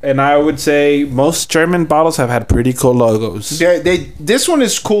 and I would say most German bottles have had pretty cool logos. This one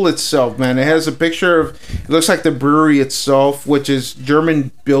is cool itself, man. It has a picture of, it looks like the brewery itself, which is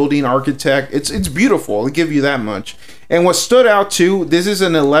German building architect. It's beautiful. I'll give you that much. And what stood out too, this is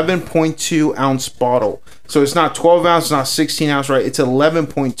an 11.2 ounce bottle. So it's not 12 ounce, it's not 16 ounce, right? It's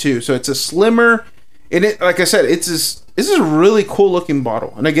 11.2. So it's a slimmer, and it, like I said, this is a really cool looking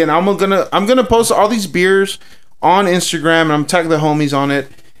bottle. And again, I'm gonna post all these beers on Instagram, and I'm tagging the homies on it,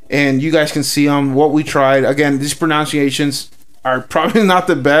 and you guys can see them, what we tried. Again, these pronunciations are probably not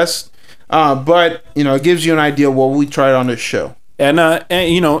the best, but it gives you an idea of what we tried on this show. And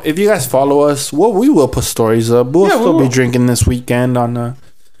if you guys follow us, we will put stories up. We'll Yeah, we still be will. drinking this weekend on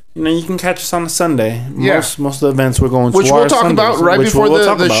you can catch us on a Sunday. Yeah. Most of the events we're going to Which are we'll talk Sundays, about right which before we'll the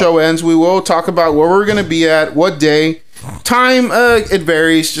talk about. show ends. We will talk about where we're going to be at, what day. time, it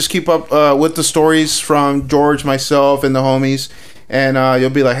varies. Just keep up with the stories from George, myself, and the homies, and you'll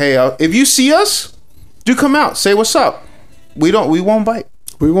be like, hey, if you see us, do come out, say what's up. We won't bite.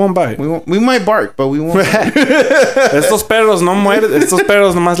 We won't bite. We might bark, but we won't bite. Estos perros no muerden. Estos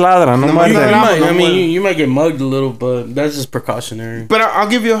perros nomás ladran. No muerden. You might get mugged a little, but that's just precautionary. But I'll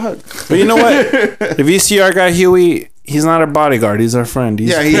give you a hug. But you know what? If you see our guy Huey, he's not our bodyguard. He's our friend. He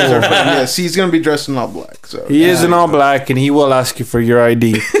is our friend. Yes, he's gonna be dressed in all black. So he is in all black, and he will ask you for your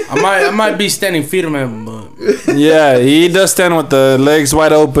ID. I might be standing firme, but yeah, he does stand with the legs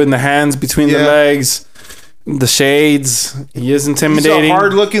wide open, the hands between the legs. The shades. He is intimidating. He's a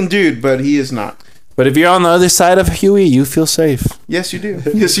hard-looking dude, but he is not. But if you're on the other side of Huey, you feel safe. Yes, you do.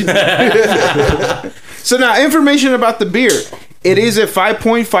 Yes, you do. So now, information about the beer. It is at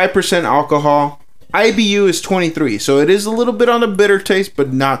 5.5% alcohol. IBU is 23, so it is a little bit on the bitter taste,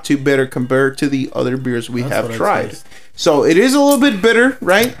 but not too bitter compared to the other beers we have tried. So it is a little bit bitter,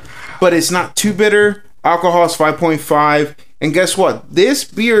 right? But it's not too bitter. Alcohol is 5.5. And guess what? This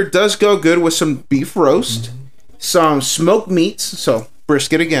beer does go good with some beef roast, some smoked meats, so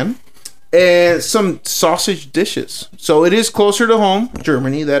brisket again, and some sausage dishes. So it is closer to home,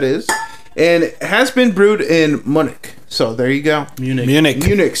 Germany, that is. And it has been brewed in Munich. So there you go.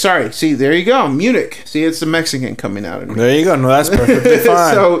 Munich. Sorry. See, there you go. Munich. See, it's the Mexican coming out of me. There you go. No, that's perfectly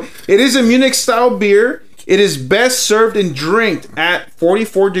fine. So it is a Munich style beer. It is best served and drinked at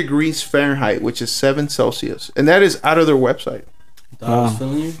 44 degrees Fahrenheit, which is 7 Celsius. And that is out of their website. I was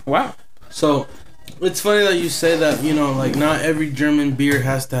feeling you. Wow. So, it's funny that you say that, you know, like, not every German beer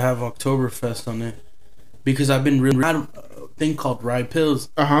has to have Oktoberfest on it. Because I've been really had a thing called Rye Pills.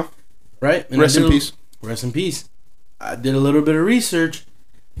 Uh-huh. Right? And Rest in peace. Rest in peace. I did a little bit of research,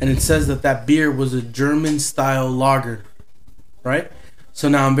 and it says that beer was a German-style lager. Right? So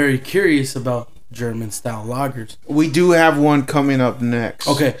now I'm very curious about German-style lagers. We do have one coming up next.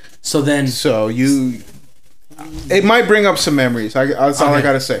 Okay, so then... It might bring up some memories. That's all I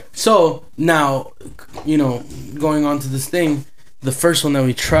gotta say. So, now, you know, going on to this thing, the first one that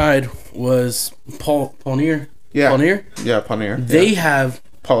we tried was Paulnier. Yeah. Paulnier? Yeah, Paulnier. They have...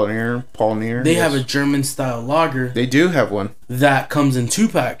 Paulnier. They have a German-style lager. They do have one. That comes in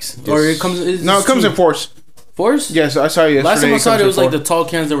 2-packs. Yes. Or it comes... It comes in 4s. 4s? Yes, I saw you yesterday. Last time I saw it was like the tall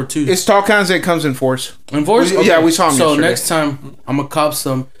cans that were 2s. It's tall cans that comes in 4s. In 4s? Okay. Yeah, we saw them yesterday. So next time, I'm going to cop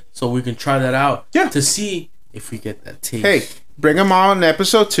some so we can try that out. Yeah. To see if we get that taste. Hey, bring them on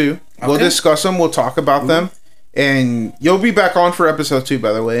episode 2. Okay. We'll discuss them. We'll talk about them. And you'll be back on for episode 2,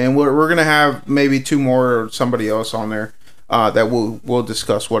 by the way. And we're going to have maybe 2 more or somebody else on there that we'll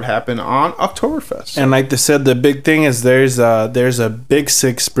discuss what happened on Oktoberfest. And like they said, the big thing is there's a big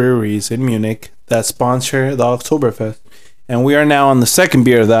 6 breweries in Munich that sponsor the Oktoberfest. And we are now on the second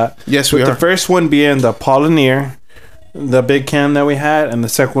beer of that. Yes, we are. The first one being the Paulnier, the big can that we had, and the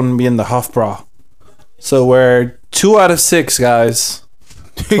second one being the Hofbrau. So we're 2 out of 6, guys.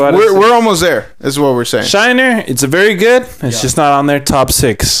 We're almost there, is what we're saying. Shiner, it's a very good. It's just not on their top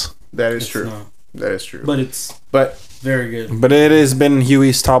 6. That is true. That is true. But it's very good. But it has been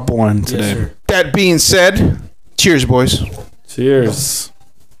Huey's top 1 today. Yes, sir. That being said, cheers, boys. Cheers.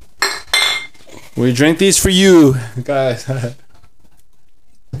 We drink these for you, guys.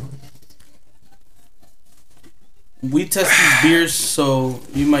 We test these beers, so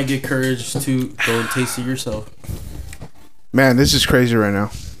you might get courage to go and taste it yourself. Man, this is crazy right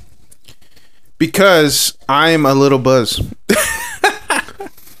now. Because I'm a little buzzed.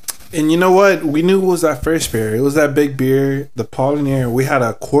 And you know what? We knew it was that first beer. It was that big beer, the Paulnier. We had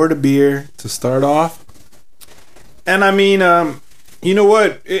a quart of beer to start off. And I mean, you know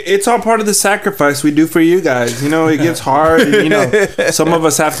what? It's all part of the sacrifice we do for you guys. You know, it gets hard. And, you know, some of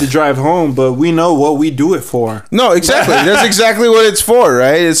us have to drive home, but we know what we do it for. No, exactly. That's exactly what it's for,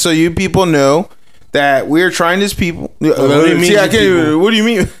 right? It's so you people know that we're trying this people. What do you mean? What do you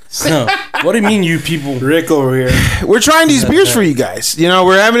mean? No. What do you mean, you people? Rick over here. We're trying these beers for you guys. You know,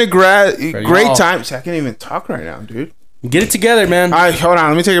 we're having a great time. See, I can't even talk right now, dude. Get it together, man. All right, hold on.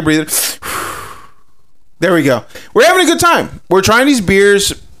 Let me take a breather. There we go. We're having a good time. We're trying these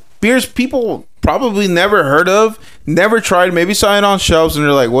beers people probably never heard of, never tried, maybe saw it on shelves, and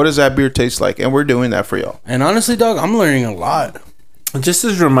they're like, what does that beer taste like? And we're doing that for y'all. And honestly, dog, I'm learning a lot. Just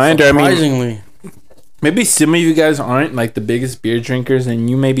as a reminder, surprisingly. I mean, maybe some of you guys aren't like the biggest beer drinkers, and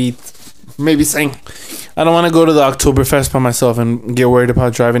you may be saying, I don't want to go to the Oktoberfest by myself and get worried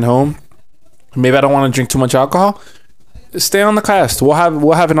about driving home. Maybe I don't want to drink too much alcohol. Stay on the cast. We'll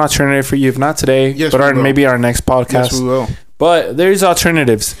have an alternative for you. If not today, yes, but maybe our next podcast. Yes, we will. But there's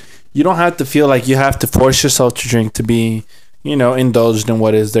alternatives. You don't have to feel like you have to force yourself to drink to be, you know, indulged in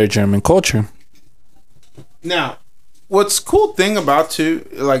what is their German culture. Now, what's cool thing about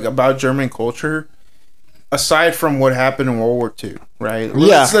about German culture, aside from what happened in World War II, right?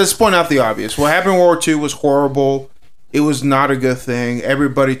 Yeah. Let's point out the obvious. What happened in World War II was horrible. It was not a good thing.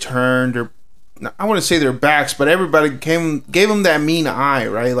 Everybody turned their, I wouldn't say their backs, but everybody gave them that mean eye,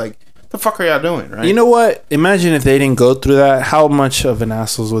 right? Like, the fuck are y'all doing, right? You know what? Imagine if they didn't go through that. How much of an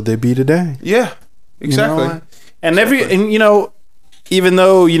assholes would they be today? Yeah, exactly. You know? And even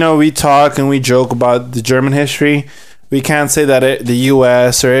though we talk and we joke about the German history, we can't say that the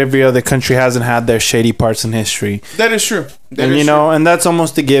U.S. or every other country hasn't had their shady parts in history. That is true. And that's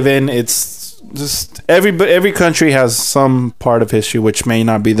almost a given. It's just every country has some part of history which may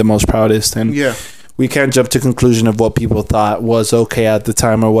not be the most proudest, and we can't jump to conclusion of what people thought was okay at the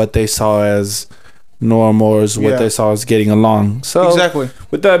time or what they saw as normal or what they saw as getting along. So exactly.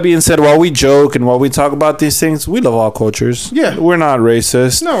 With that being said, while we joke and while we talk about these things, we love all cultures. Yeah. We're not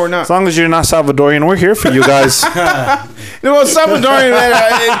racist. No, we're not. As long as you're not Salvadorian, we're here for you guys. No, Salvadorian,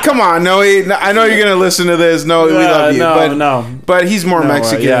 man, come on, Noe. I know you're going to listen to this. No, we love you. But he's more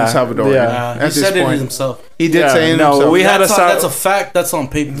Mexican than Salvadorian. Yeah. He said it himself. He did say it himself. That's a fact. That's on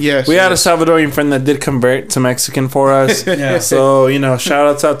paper. Yes. We had a Salvadorian friend that did convert to Mexican for us. So, shout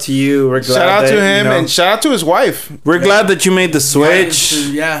outs out to you. We're glad shout out to him and shout out to his wife. We're glad that you made the switch.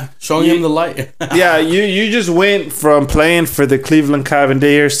 Showing him the light. You just went from playing for the Cleveland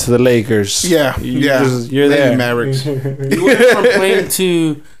Cavaliers to the Lakers. You're there. Mavericks. You went from playing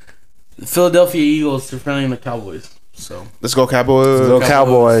to the Philadelphia Eagles to playing the Cowboys. So let's go Cowboys. Let's go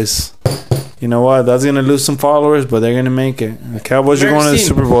Cowboys. You know what? That's gonna lose some followers, but they're gonna make it. The Cowboys are going to the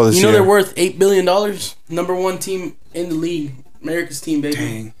Super Bowl this year. They're worth $8 billion. Number one team in the league. America's team, baby.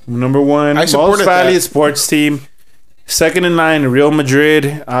 Dang. Number one, most valued sports team. Second in line, Real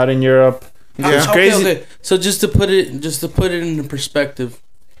Madrid out in Europe. Yeah. It's crazy. Okay. So just to put it into perspective,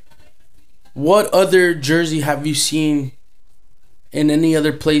 what other jersey have you seen in any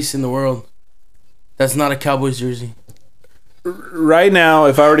other place in the world that's not a Cowboys jersey? Right now,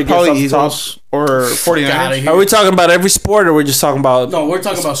 if I were to guess off the Eagles or 49ers. Are we talking about every sport, or we're just talking about? No, we're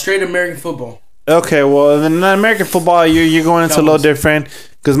talking about straight American football. Okay, well, in American football, you're going into Cowboys. A little different,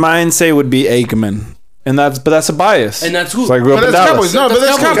 because mine say would be Aikman, that's a bias. And that's who? So I grew up in Dallas. Cowboys. No, but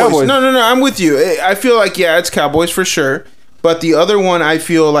that's Cowboys. No, I'm with you. I feel like it's Cowboys for sure, but the other one I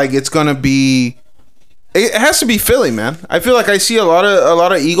feel like it's gonna be. It has to be Philly, man. I feel like I see a lot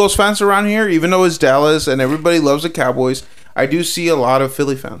of Eagles fans around here, even though it's Dallas and everybody loves the Cowboys. I do see a lot of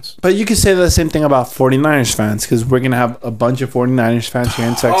Philly fans. But you can say the same thing about 49ers fans, because we're going to have a bunch of 49ers fans here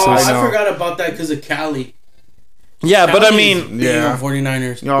in Texas. Oh, I forgot about that because of Cali. Yeah, Cali, but I mean... Yeah.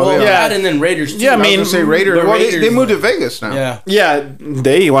 49ers. And then Raiders, too. Yeah, I mean... I was going to say Raiders. Well, they moved to Vegas now. Yeah. Yeah,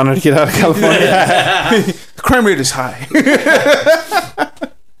 they wanted to get out of California. Crime rate is high.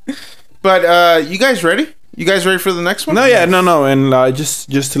 But you guys ready? You guys ready for the next one? No. And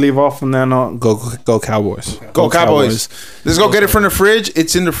just to leave off from that note, go Cowboys. Go Cowboys. Let's go get it from the fridge.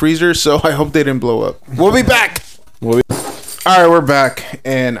 It's in the freezer, so I hope they didn't blow up. We'll be back. All right, we're back,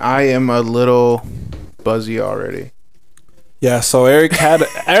 and I am a little buzzy already. Yeah, so Eric had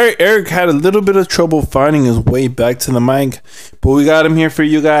a little bit of trouble finding his way back to the mic, but we got him here for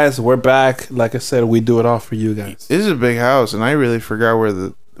you guys. We're back. Like I said, we do it all for you guys. This is a big house, and I really forgot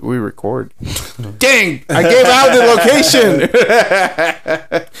where we record. Dang! I gave out the location.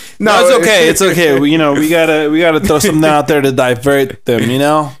 No, it's okay. It's okay. We gotta throw something out there to divert them.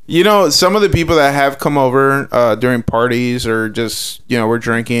 Some of the people that have come over during parties or just we're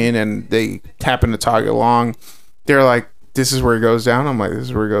drinking and they happen to talk along. They're like, "This is where it goes down." I'm like, "This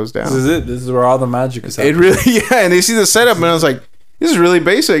is where it goes down." This is it. This is where all the magic is happening. It really, and they see the setup, and I was like, "This is really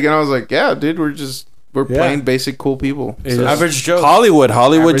basic," and I was like, "Yeah, dude, we're playing basic cool people." So average Joe.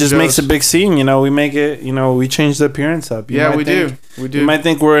 Hollywood just makes a big scene. We make it. We change the appearance up. We do. You might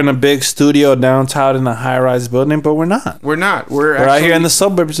think we're in a big studio downtown in a high-rise building, but we're not. We're not. We're out here in the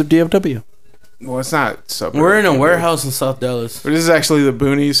suburbs of DFW. Well, it's not suburbs. We're in a warehouse in South Dallas. But this is actually the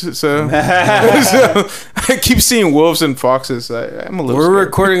boonies, so I keep seeing wolves and foxes. I'm a little. We're scared.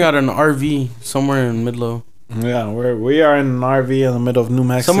 recording out an RV somewhere in Midlow. Yeah, we are in an RV in the middle of New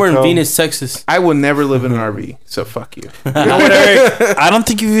Mexico. Somewhere in Venus, Texas. I will never live in an RV, so fuck you. I don't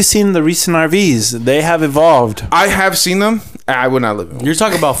think you've seen the recent RVs. They have evolved. I have seen them. I would not live in one. You're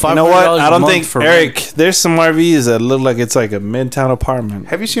talking about $500 You know what? I don't a month think, for Eric, rent. there's some RVs that look like it's like a midtown apartment.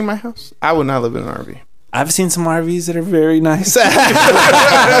 Have you seen my house? I would not live in an RV. I've seen some RVs that are very nice.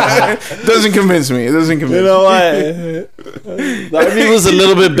 Doesn't convince me. It doesn't convince me. You know what? The RV was a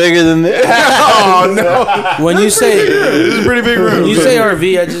little bit bigger than this. Oh, no. When you say this is a pretty big room. When you say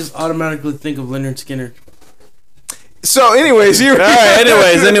RV, I just automatically think of Leonard Skinner. So, anyways, All right.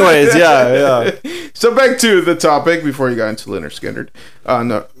 Anyways, yeah. So back to the topic before you got into Leonard Skinner.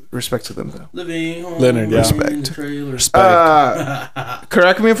 No, respect to them though. Leonard, yeah. Respect. Respect.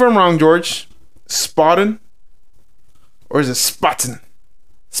 Correct me if I'm wrong, George. Spottin', or is it spottin'?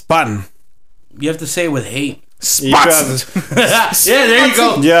 Spotting. You have to say it with hate. Spottin'. Yeah, there you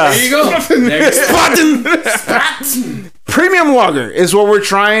go. Yeah. There you go. Spottin'. Premium lager is what we're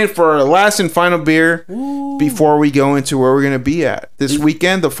trying for our last and final beer before we go into where we're gonna be at this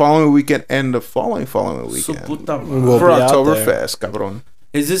weekend, the following weekend, and the following weekend So puta We'll for be out Oktoberfest, cabron.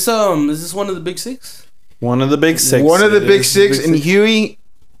 Is this one of the big six? One of the big six. One of the It big is six, and Huey,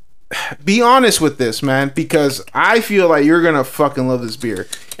 be honest with this, man, because I feel like you're gonna fucking love this beer,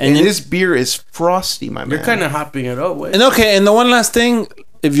 and you- this beer is frosty, my man. You're kind of hopping it up. Wait. And okay, and the one last thing,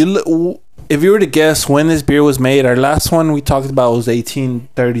 if you were to guess when this beer was made, our last one we talked about was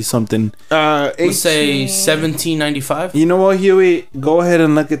 1830 something. Let's say 1795. You know what, Huey? Go ahead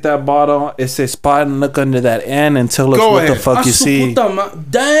and look at that bottle. It says spot and look under that N and tell us Go what ahead. the fuck you see. Damn.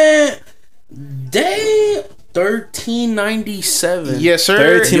 1397. Yes, sir.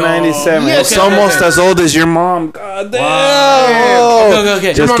 1397. Yes, It's okay, almost okay. as old as your mom. God damn. Wow.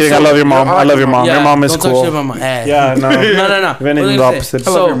 Okay. Just Your kidding. I mom's love your so- mom. I love your mom. Yeah, Your mom is don't talk cool. shit about my ass. Yeah, no. No. If anything, the What was I opposite.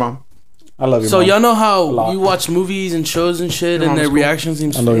 I love So- your mom. I love your So mom. y'all know lot. how you watch movies and shows and shit, Your and their mom's cool. reaction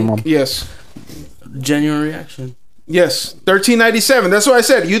seems I love your fake? mom. Yes. Genuine reaction. Yes. 1397. That's what I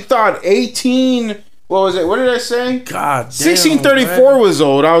said. You thought 18. What was it? What did I say? God damn. 1634 was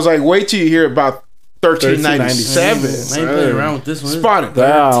old. I was like, wait till you hear about 1397. I ain't playing around with this one. Spotted.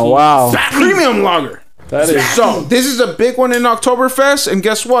 Yeah, wow. Premium lager. That is. So this is a big one in Oktoberfest, and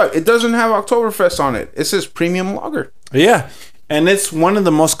guess what? It doesn't have Oktoberfest on it. It says premium lager. Yeah. And it's one of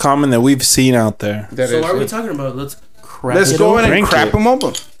the most common that we've seen out there. That So is what are we it. talking about? Let's crap Let's it go open. in and Drink crap it. them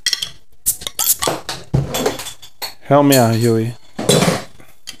open. Help me out, Huey.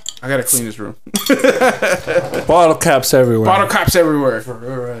 I gotta clean this room. Bottle caps everywhere. Bottle caps everywhere.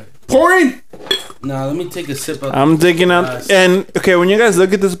 Alright. Pouring. Now let me take a sip of. I'm digging out. Nice. And okay, when you guys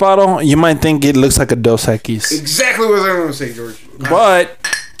look at this bottle, you might think it looks like a Dos Equis. Exactly what I was gonna say, George. But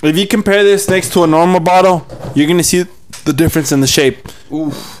if you compare this next to a normal bottle, you're gonna see the difference in the shape.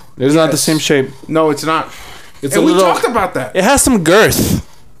 Oof. It's not the Yes. same shape. No, it's not. It's And a we little. talked about that. It has some girth.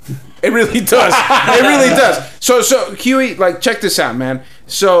 It really does. It really does. So Huey, like, check this out, man.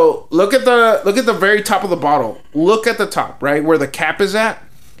 So look at the very top of the bottle. Look at the top, right where the cap is at,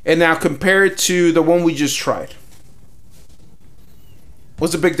 and now compare it to the one we just tried.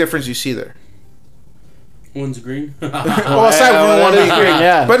 What's the big difference you see there? One's green. Well, aside from the one being green,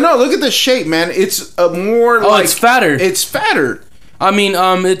 Yeah. But no, look at the shape, man. It's a more Oh, like it's fatter. It's fatter. I mean,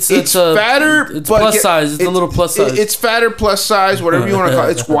 it's It's fatter. It's but plus size. It's a little plus size. It's fatter, plus size, whatever you want to call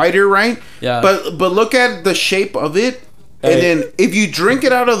it. It's wider, right? Yeah. But look at the shape of it, and Hey. then if you drink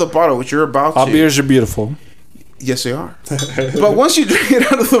it out of the bottle, which you're about All to, beers are beautiful. yes, they are. But once you drink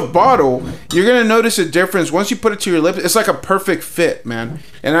it out of the bottle, you're gonna notice a difference. Once you put it to your lips, it's like a perfect fit, man.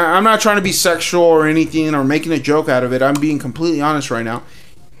 And I'm not trying to be sexual or anything or making a joke out of it. I'm being completely honest right now.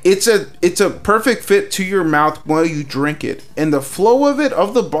 It's a perfect fit to your mouth while you drink it, and the flow of it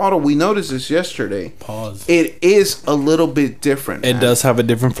of the bottle. We noticed this yesterday. Pause. It is a little bit different. It man. does have a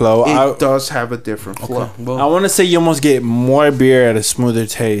different flow. It does have a different flow. Okay. Well, I want to say you almost get more beer at a smoother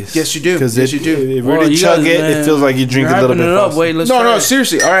taste. Yes, you do. Because Yes, you do. If you well, really you chug guys, it, man, it feels like you drink you're a little hyping bit it up. faster. Wait, let's No, try no, it.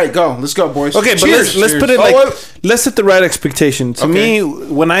 seriously. All right, go. Let's go, boys. Okay, but Cheers. let's put it Oh, like what? let's set the right expectation. To Okay. me,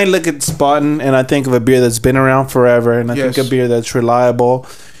 when I look at Spaten and I think of a beer that's been around forever, and I think Yes. a beer that's reliable,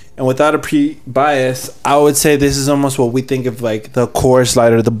 and without a pre-bias, I would say this is almost what we think of like the Coors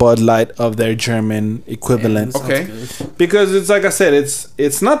Light or the Bud Light of their German equivalent. Okay. Because it's like I said,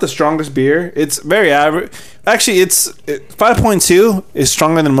 it's not the strongest beer. It's very average. Actually, 5.2 is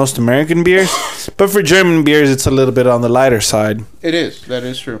stronger than most American beers, but for German beers, it's a little bit on the lighter side. It is. That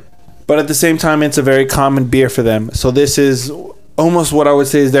is true. But at the same time, it's a very common beer for them. So this is almost what I would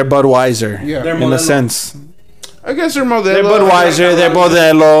say is their Budweiser. Yeah. They're In a Modelo. sense. I guess they're Modelo. They're Budweiser, they're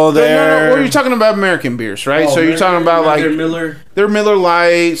Modelo, No, they're... well, you're talking about American beers, right? Oh, so you're talking about like their Miller. their Miller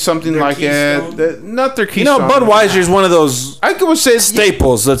Lite, something Their like Keystone? that. Not their You Keystone. know, Budweiser is one of those I would say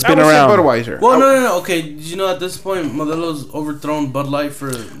staples that's I been would say around. Budweiser. Well, no. Okay, did you know at this point Modelo's overthrown Bud Light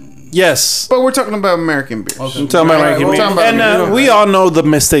for? Yes. But we're talking about American beers. Okay. I'm talking about Right, American we're beer. talking about And American we all know the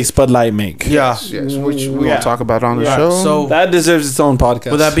mistakes Bud Light make. Yes, which we Yeah. will talk about on the Yeah. show. So That deserves its own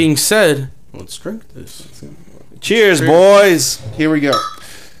podcast. with that being said, let's drink this. Cheers, boys. here we go.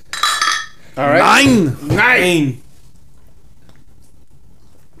 All right. 9.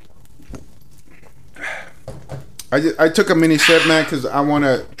 I took a mini sip, man, because I want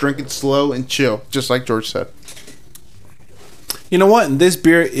to drink it slow and chill, just like George said. You know what? This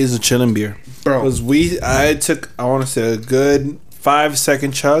beer is a chilling beer, Bro. Because I want to say a good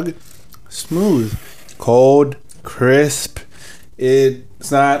 5-second chug, smooth, cold, crisp.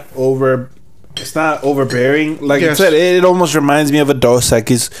 It's not overbearing. Like I said, it almost reminds me of a Dos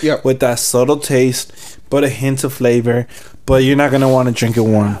Equis with that subtle taste, but a hint of flavor. But you're not gonna want to drink it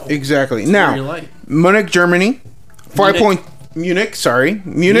warm. Exactly. Now, Munich, Germany, Munich,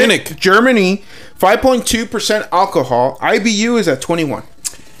 Germany, 5.2% alcohol. IBU is at 21.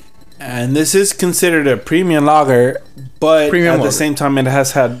 And this is considered a premium lager, but at the same time, it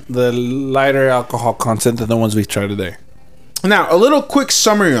has had the lighter alcohol content than the ones we've tried today. Now, a little quick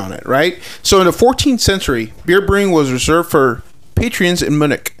summary on it, right? So, in the 14th century, beer brewing was reserved for patrons in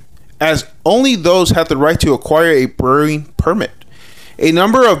Munich, as only those had the right to acquire a brewing permit. A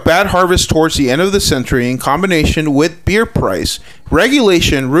number of bad harvests towards the end of the century, in combination with beer price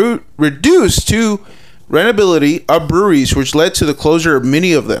regulation, reduced to rentability of breweries, which led to the closure of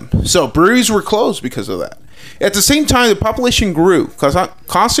many of them. So breweries were closed because of that. At the same time, the population grew,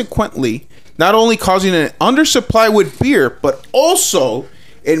 consequently, not only causing an undersupply with beer, but also,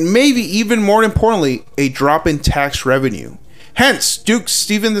 and maybe even more importantly, a drop in tax revenue. Hence, Duke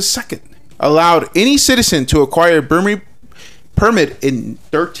Stephen II allowed any citizen to acquire a brewing permit in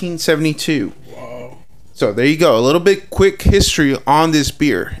 1372. Wow. So there you go. A little bit quick history on this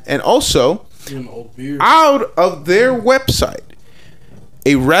beer. And also, out of their website,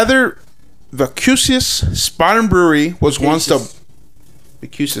 a rather vacuous Spaten brewery was once the...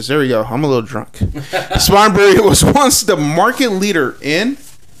 Vacuous, there we go. I'm a little drunk. Spaten brewery was once the market leader in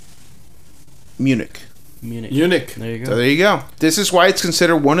Munich. There you go. So there you go. This is why it's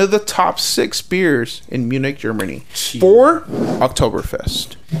considered one of the top 6 beers in Munich, Germany for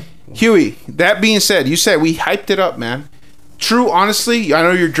Oktoberfest. Huey, that being said, you said we hyped it up, man. True, honestly, I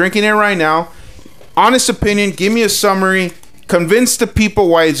know you're drinking it right now. Honest opinion, give me a summary. Convince the people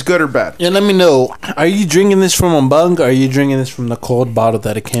why it's good or bad. Yeah, let me know. Are you drinking this from a mug, or are you drinking this from the cold bottle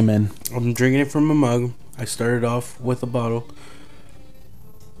that it came in? I'm drinking it from a mug. I started off with a bottle.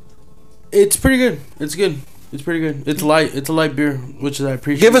 It's pretty good. It's good. It's pretty good. It's light. It's a light beer, which I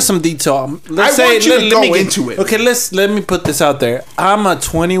appreciate. Give us some detail. Let's want you to go into it. Okay, let me put this out there. I'm a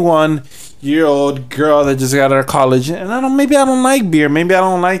 21-year-old girl that just got out of college, and I don't like beer. Maybe I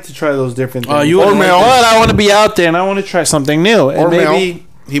don't like to try those different things. Or male. But I want to be out there and I want to try something new. And or maybe male.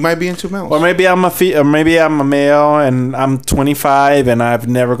 He might be into males. Or maybe I'm a male and I'm 25 and I've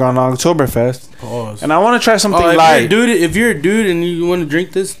never gone to Oktoberfest. Pause. And I want to try something light. If you're a dude and you want to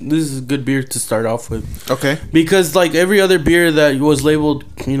drink this is a good beer to start off with. Okay. Because like every other beer that was labeled,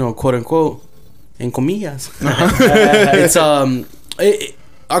 quote unquote, en comillas, it's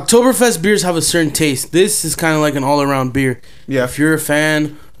Oktoberfest beers have a certain taste. This is kind of like an all-around beer. Yeah. If you're a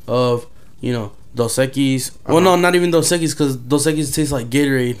fan of, Dos Equis. Well, no, not even Dos Equis, because Dos Equis tastes like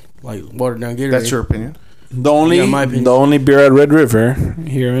Gatorade, like watered down Gatorade. That's your opinion. My opinion. The only beer at Red River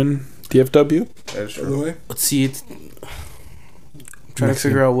here in DFW. That's true. Let's see. I'm trying to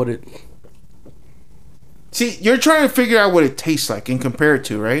figure out what it. See, you're trying to figure out what it tastes like and compare it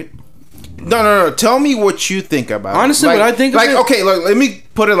to, right? No. Tell me what you think about Honestly, it. what I think of it... Okay, let me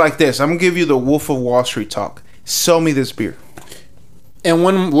put it like this. I'm going to give you the Wolf of Wall Street talk. Sell me this beer. And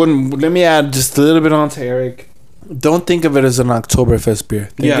when let me add just a little bit on to Eric. Don't think of it as an Oktoberfest beer.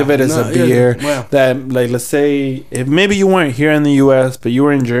 Think of it as a beer that, like, let's say, if maybe you weren't here in the U.S., but you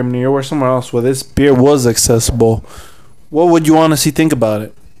were in Germany or somewhere else where this beer was accessible, what would you honestly think about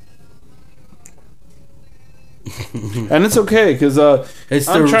it? And it's okay, because it's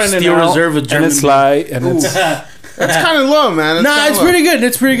the Steel Reserve of Germany. And it's light, and it's... It's kind of low, man. It's pretty good.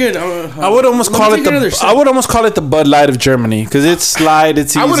 It's pretty good. I would almost call it the Bud Light of Germany, because it's light.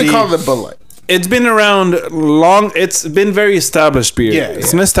 It's easy. I wouldn't call it the Bud Light. It's been around long. It's been very established beer. Yeah,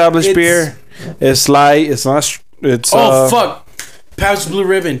 it's an established beer. It's light. It's not. It's fuck. Pabst Blue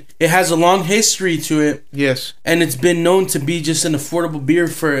Ribbon. It has a long history to it. Yes, and it's been known to be just an affordable beer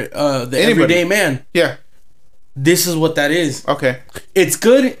for the everyday man. Yeah, this is what that is. Okay, it's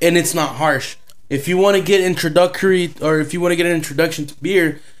good and it's not harsh. If you want to get introductory, or if you want to get an introduction to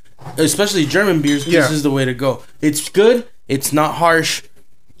beer, especially German beers, this is the way to go. It's good. It's not harsh.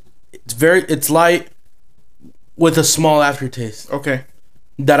 It's light with a small aftertaste. Okay.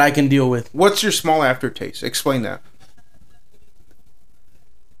 That I can deal with. What's your small aftertaste? Explain that.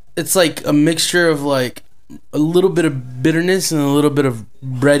 It's like a mixture of like a little bit of bitterness and a little bit of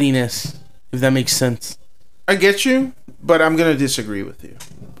breadiness, if that makes sense. I get you, but I'm going to disagree with you.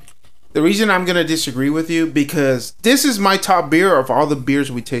 The reason I'm going to disagree with you, because this is my top beer of all the beers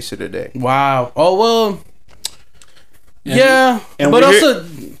we tasted today. Wow. Oh, well. And but also...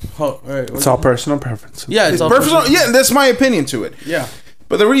 It's all personal preference. Yeah, It's personal. Yeah, that's my opinion to it. Yeah.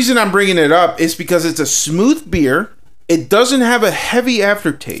 But the reason I'm bringing it up is because it's a smooth beer. It doesn't have a heavy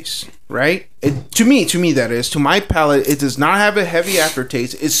aftertaste, right? To me, that is. To my palate, it does not have a heavy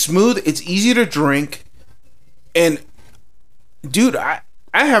aftertaste. It's smooth. It's easy to drink. And, dude, I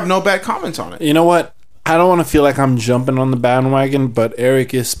have no bad comments on it. You know what? I don't want to feel like I'm jumping on the bandwagon, but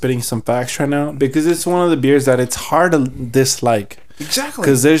Eric is spitting some facts right now because it's one of the beers that it's hard to dislike. Exactly.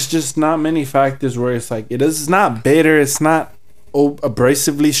 Because there's just not many factors where it's like, it's not bitter, it's not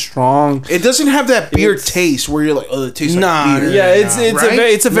abrasively strong. It doesn't have that beer taste where you're like, oh, it tastes like beer. Yeah,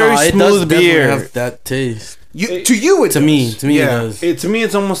 it's a very smooth beer. Have that taste. To you, it to does. me, Yeah. it does. To me,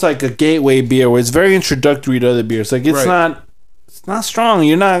 it's almost like a gateway beer where it's very introductory to other beers. Like it's not strong.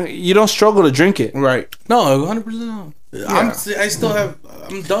 You don't struggle to drink it. Right. No, 100%.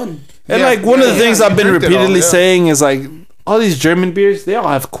 I'm done. And like one of the things I've been repeatedly saying is like all these German beers, they all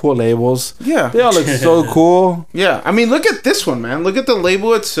have cool labels. Yeah. They all look so cool. Yeah. I mean, look at this one, man. Look at the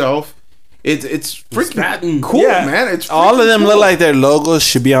label itself. It's freaking cool, Yeah. man. It's all of them cool. look like their logos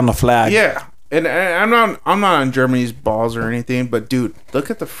should be on the flag. Yeah. And I'm not on Germany's balls or anything, but dude, look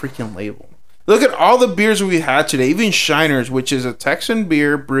at the freaking label. Look at all the beers we had today. Even Shiner's, which is a Texan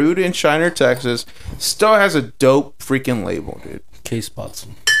beer brewed in Shiner, Texas, still has a dope freaking label, dude. K-Spots.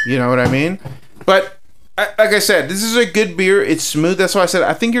 You know what I mean? But like I said, this is a good beer. It's smooth. That's why I said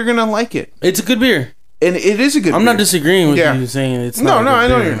I think you're gonna like it. It's a good beer. And it is a good. I'm beer. not disagreeing with you saying it's not. No, I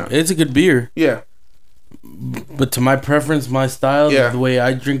know beer. you're not. It's a good beer. Yeah. But to my preference, my style, the way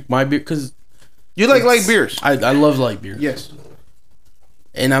I drink my beer, because you like light beers. I love light beer. Yes.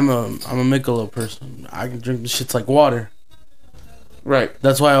 And I'm a Michelob person. I can drink the shits like water. Right.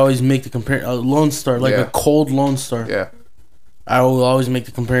 That's why I always make the compare Lone Star, like a cold Lone Star. Yeah. I will always make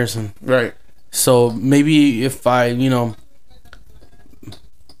the comparison. Right. So maybe if I,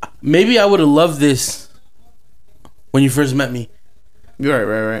 maybe I would have loved this when you first met me.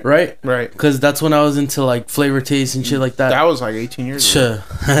 Right. Right? Because that's when I was into like flavor taste and shit like that. That was like 18 years ago.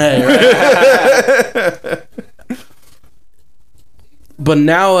 But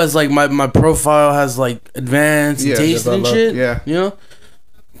now as like my profile has like advanced and taste and shit. Yeah. You know?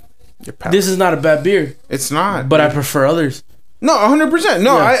 This is not a bad beer. It's not. But I prefer others. No, 100%.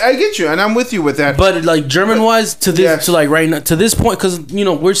 No, I get you, and I'm with you with that. But like German wise, to like right now, to this point, because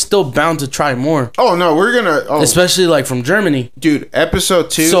we're still bound to try more. Oh no, we're gonna, especially like from Germany, dude. Episode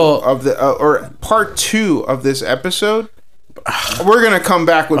 2 of the or part 2 of this episode, we're gonna come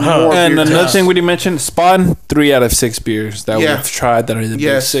back with more. And another thing we didn't mention: Spawn, 3 out of 6 beers that we've tried that are the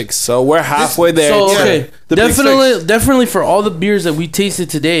big 6. So we're halfway there. So okay, definitely for all the beers that we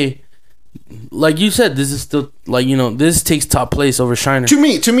tasted today. Like you said, this is still like this takes top place over Shiner. To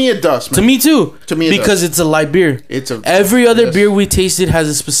me, it does. Man. To me too. To me, because it's a light beer. Every other beer we tasted has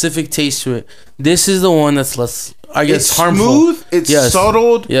a specific taste to it. This is the one that's less, I guess, it's harmful. Smooth. It's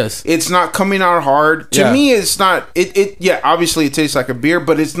subtle. Yes. It's not coming out hard. To me, it's not. Yeah. Obviously, it tastes like a beer,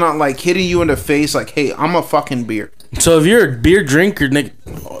 but it's not like hitting you in the face. Like, hey, I'm a fucking beer. So if you're a beer drinker, Nick.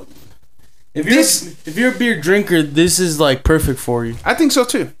 If you're a beer drinker, this is like perfect for you. I think so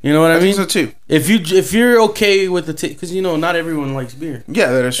too. You know what I mean? I think so too. If you're okay with the because not everyone likes beer.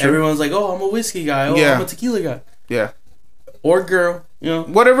 Yeah, that is true. Everyone's like, oh, I'm a whiskey guy. Oh, I'm a tequila guy. Yeah. Or girl,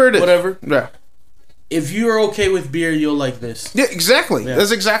 whatever it is. Whatever. Yeah. If you're okay with beer, you'll like this. Yeah, exactly. Yeah.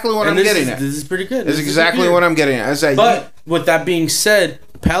 That's exactly what I'm getting at. This is pretty good. That's exactly what I'm getting at. But with that being said,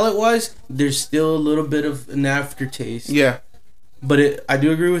 palate wise, there's still a little bit of an aftertaste. Yeah. But I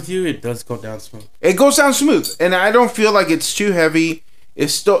do agree with you. It does go down smooth. It goes down smooth, and I don't feel like it's too heavy.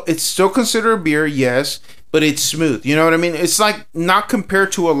 It's still considered a beer, yes, but it's smooth. You know what I mean? It's like not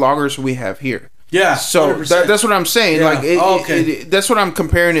compared to a lagers we have here. Yeah. So that's what I'm saying. Yeah. Like, that's what I'm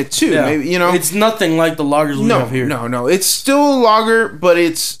comparing it to. Yeah. Maybe it's nothing like the lagers we have here. No. It's still a lager, but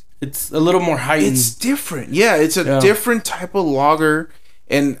it's a little more heightened. It's different. Yeah, it's a different type of lager.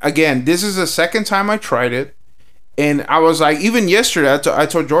 And again, this is the second time I tried it. And I was like, even yesterday, I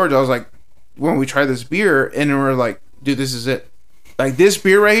told George, I was like, when we tried this beer, and we're like, dude, this is it. Like, this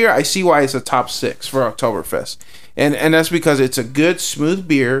beer right here, I see why it's a top 6 for Oktoberfest. And that's because it's a good, smooth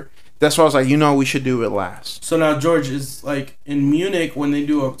beer. That's why I was like, we should do it last. So now, George, is like, in Munich, when they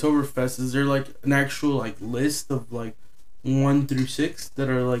do Oktoberfest, is there like an actual like list of like 1 through 6 that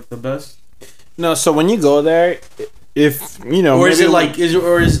are like the best? No, so when you go there, if, Or is it like,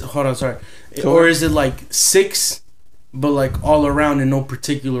 hold on, sorry. Or is it like 6, but like all around in no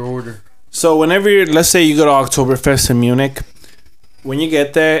particular order? So whenever let's say you go to Oktoberfest in Munich, when you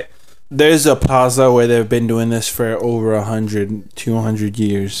get there, there's a plaza where they've been doing this for over 100, 200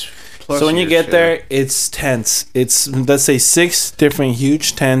 years. plus. So when you years, get there, it's tents. It's, let's say, 6 different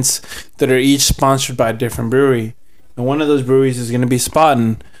huge tents that are each sponsored by a different brewery. And one of those breweries is going to be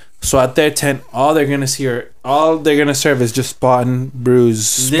Spaten. So at their tent, all they're going to serve is just Spaten brews,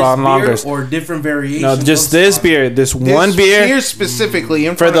 Spaten lagers. Or different variations. No, just this beer. This one beer. Here specifically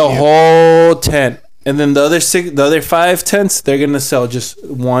in for front the of you. whole tent. And then the other 5 tents, they're gonna sell just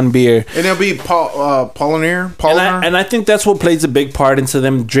one beer. And it'll be Polliner. And I think that's what plays a big part into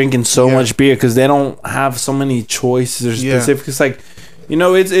them drinking so much beer, because they don't have so many choices or specifics. It's like, you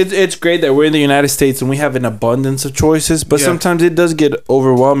know, it's great that we're in the United States and we have an abundance of choices, but sometimes it does get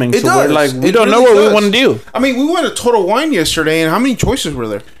overwhelming. We're like, we don't know what we want to do. I mean, we went to Total Wine yesterday, and how many choices were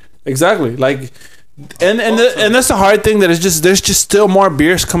there? Exactly, like. And that's the hard thing, that is just there's just still more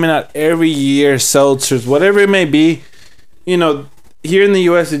beers coming out every year, seltzers, whatever it may be. You know, here in the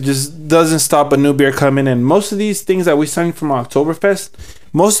US, it just doesn't stop a new beer coming in. Most of these things that we signed from Oktoberfest,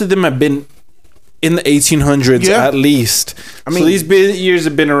 most of them have been in the 1800s at least. I mean, so these beers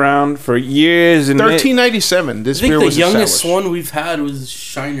have been around for years. And 1397. This beer was the youngest one we've had was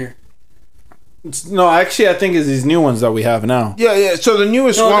Shiner. No, actually, I think it's these new ones that we have now. Yeah. So the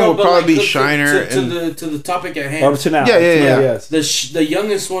newest one will probably be Shiner. To the topic at hand. Up to now. Yeah. Yes. The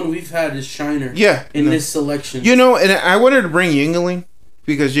youngest one we've had is Shiner. Yeah. In this selection. You know, and I wanted to bring Yuengling,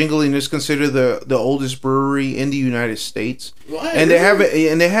 because Yuengling is considered the oldest brewery in the United States. What? And they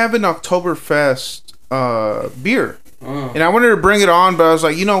have an Oktoberfest beer. And I wanted to bring it on, but I was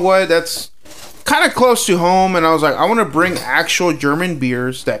like, you know what? That's kind of close to home, and I was like, I want to bring actual German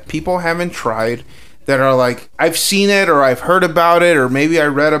beers that people haven't tried, that are like, I've seen it, or I've heard about it, or maybe I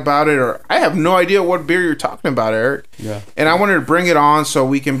read about it, or I have no idea what beer you're talking about, Eric. Yeah. And I wanted to bring it on so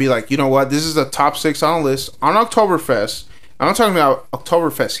we can be like, you know what, this is the top 6 on the list on Oktoberfest. I'm not talking about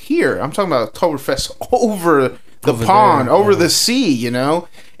Oktoberfest here. I'm talking about Oktoberfest over the pond, over the sea, you know?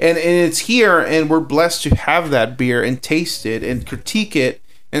 And it's here, and we're blessed to have that beer and taste it and critique it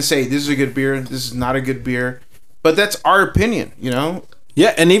and say, this is a good beer, this is not a good beer. But that's our opinion, you know?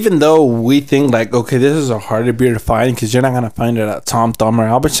 Yeah, and even though we think like, okay, this is a harder beer to find because you're not going to find it at Tom Thumb or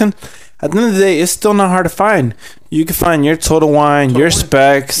Albertson, at the end of the day, it's still not hard to find. You can find your Total Wine, your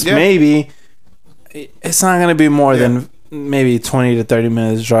Specs, maybe. It's not going to be more than maybe 20 to 30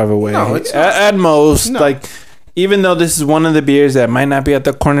 minutes drive away. No, it's at most. No. Like, even though this is one of the beers that might not be at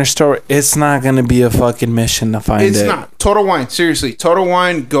the corner store, it's not going to be a fucking mission to find it. It's not. Total Wine, seriously. Total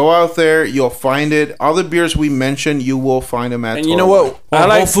Wine, go out there, you'll find it. All the beers we mentioned, you will find them at and Total you know what? I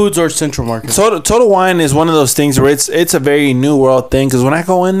like Whole Foods or Central Market. Total Wine is one of those things where it's a very new world thing, because when I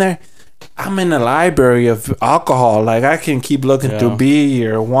go in there, I'm in a library of alcohol. Like, I can keep looking through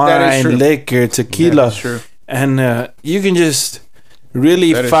beer, wine, liquor, tequila. That is true. And you can just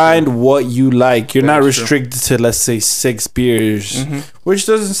really find what you like. You're not restricted to, let's say, 6 beers, which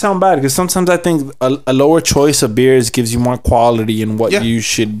doesn't sound bad, because sometimes I think a lower choice of beers gives you more quality in what you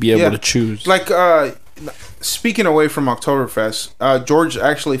should be able to choose. Like, speaking away from Oktoberfest, George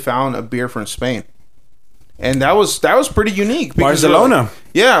actually found a beer from Spain. And that was pretty unique. Barcelona.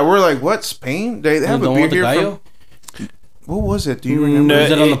 We're like, what, Spain? They have a beer here from... What was it? Do you remember? Was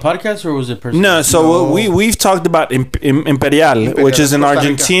it on the podcast or was it personal? No, so we've talked about Imperial, which is an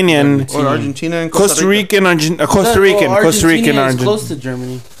Argentinian, Argentina and Costa Rican, Costa Rican, Argentina is close to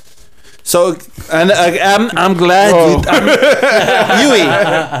Germany. So, and I'm glad Yui.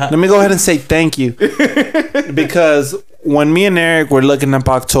 Let me go ahead and say thank you, because when me and Eric were looking up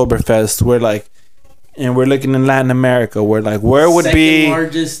Oktoberfest, we're like, and we're looking in Latin America, we're like, where would be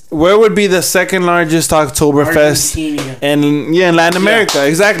the second largest Oktoberfest in Latin America?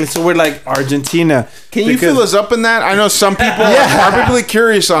 Exactly. So we're like, Argentina. Can you fill us up in that? I know some people are probably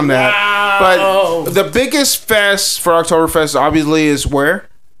curious on that. But the biggest fest for Oktoberfest obviously is where?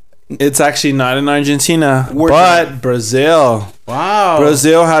 It's actually not in Argentina, but Brazil. Wow.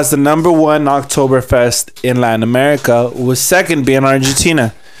 Brazil has the number 1 Oktoberfest in Latin America, with second being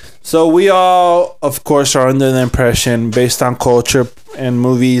Argentina. So we all, of course, are under the impression, based on culture and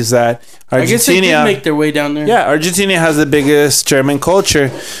movies, that Argentina... I guess they did make their way down there. Yeah, Argentina has the biggest German culture,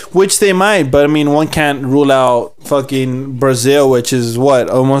 which they might. But, I mean, one can't rule out fucking Brazil, which is,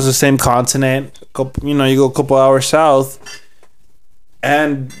 almost the same continent. You go a couple hours south,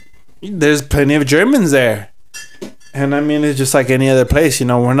 and there's plenty of Germans there. And, I mean, it's just like any other place.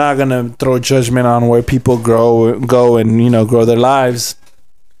 We're not going to throw judgment on where people go and, grow their lives.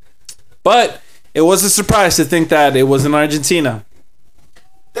 But it was a surprise to think that it was in Argentina.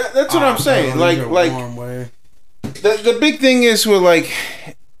 That's what I'm saying. The big thing is with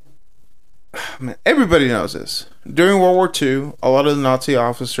man, everybody knows this. During World War II, a lot of the Nazi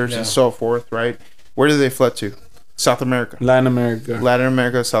officers and so forth, right? Where did they fled to? South America. Latin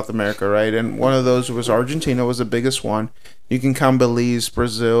America, South America, right? And one of those was Argentina, was the biggest one. You can count Belize,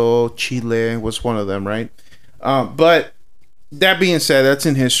 Brazil, Chile was one of them, right? But that being said, that's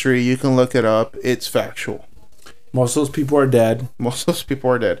in history. You can look it up. It's factual. Most of those people are dead.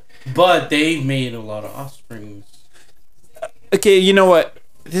 But they made a lot of offsprings. Okay, you know what?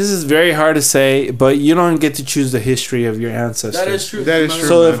 This is very hard to say, but you don't get to choose the history of your ancestors. That is true. That is true.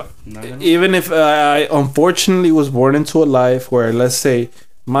 So even if I unfortunately was born into a life where, let's say,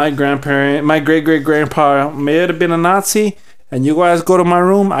 my great-great-grandpa may have been a Nazi, and you guys go to my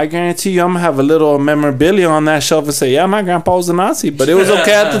room, I guarantee you I'm going to have a little memorabilia on that shelf and say, yeah, my grandpa was a Nazi, but it was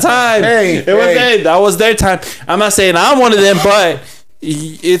okay at the time. That was their time. I'm not saying I'm one of them, but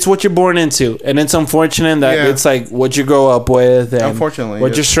it's what you're born into, and it's unfortunate that it's like what you grow up with, and unfortunately,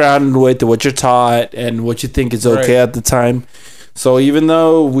 what you're surrounded with, what you're taught, and what you think is okay at the time. So even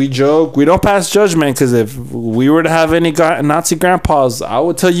though we joke, we don't pass judgment, because if we were to have any Nazi grandpas, I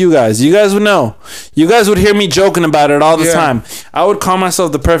would tell you guys would know. You guys would hear me joking about it all the time. I would call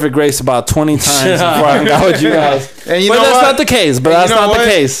myself the perfect race about 20 times before I hung out with you guys. And but that's not the case. But that's not the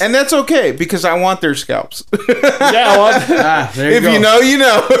case. And that's okay, because I want their scalps. Yeah, well, if you know, you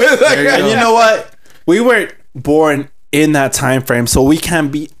know. And you know what? We weren't born in that time frame, so we can't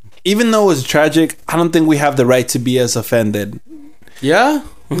be. Even though it's tragic, I don't think we have the right to be as offended. Yeah,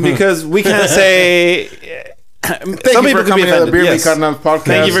 because we can't say. Thank you for coming to the Beer Me Carnal podcast.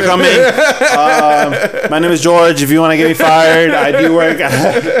 Thank you for coming. My name is George. If you want to get me fired, I do work.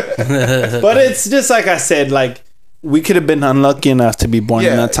 But it's just like I said, like we could have been unlucky enough to be born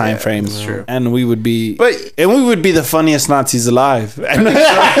in that time frame, true. And we would be, we would be the funniest Nazis alive. Wow.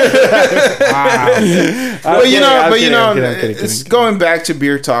 Well, it's going back to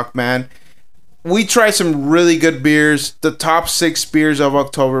beer talk, man. We tried some really good beers. The top 6 beers of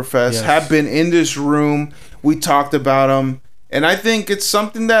Oktoberfest have been in this room. We talked about them. And I think it's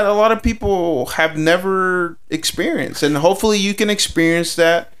something that a lot of people have never experienced. And hopefully you can experience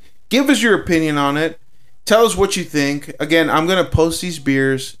that. Give us your opinion on it. Tell us what you think. Again, I'm going to post these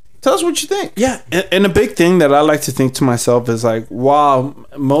beers. Tell us what you think. Yeah, and a big thing that I like to think to myself is like, wow,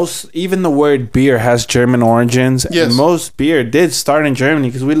 even the word beer has German origins. Yes. And most beer did start in Germany,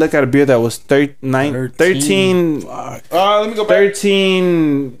 because we look at a beer that was 13. Let me go back.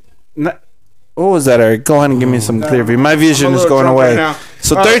 13. What was that, Eric? Go ahead and give me some clear view. My vision is going away. Right,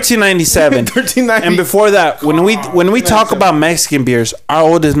 so 1397. 1390. And before that, when we talk about Mexican beers, our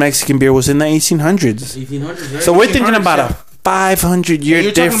oldest Mexican beer was in the 1800s. 1800s, right? So we're thinking about a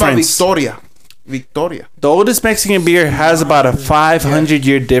 500-year difference. About Victoria. The oldest Mexican beer has about a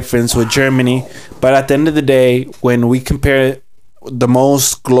 500-year difference with Germany. But at the end of the day, when we compare the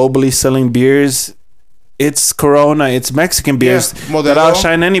most globally selling beers, it's Corona, it's Mexican beers that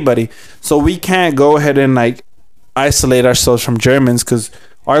outshine anybody. So we can't go ahead and like isolate ourselves from Germans, because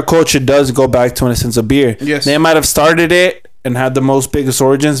our culture does go back to, in a sense, of beer. Yes. They might have started it and had the most biggest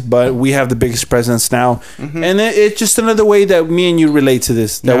origins, but we have the biggest presence now. Mm-hmm. And it's just another way that me and you relate to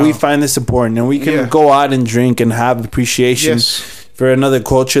this, that we find this important, and we can go out and drink and have appreciation for another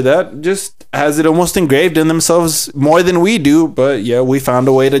culture that just has it almost engraved in themselves more than we do. But we found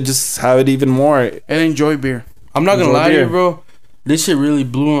a way to just have it even more and enjoy beer. I'm not gonna lie to you, bro. This shit really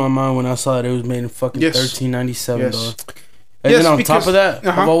blew my mind when I saw that it was made in fucking 1397, dog. And then on top of that,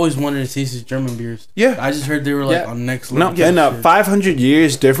 I've always wanted to taste these German beers. Yeah, I just heard they were like on next level. No, and 500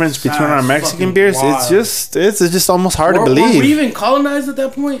 years difference between our Mexican beers. Wild. It's just almost hard to believe. Were we even colonized at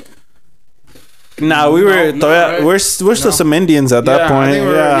that point? Nah, we were. We're still some Indians at that point. We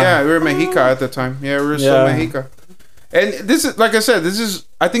were Mexica at the time. Yeah, we were still Mexica. And this is, like I said,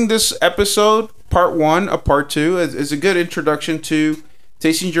 I think this episode, part 1 of part 2, is a good introduction to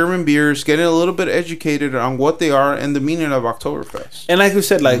tasting German beers, getting a little bit educated on what they are and the meaning of Oktoberfest. And like we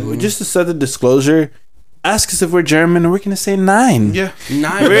said, just to set the disclosure, ask us if we're German, and we're gonna say 9. Yeah,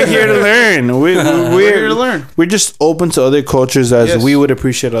 9. We're here to learn. We're here to learn. We're just open to other cultures, as we would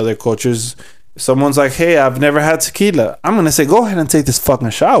appreciate other cultures. If someone's like, "Hey, I've never had tequila," I'm gonna say, "Go ahead and take this fucking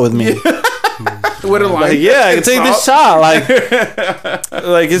shot with me." With a line. I can take this shot.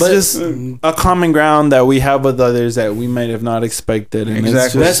 It's just a common ground that we have with others that we might have not expected. And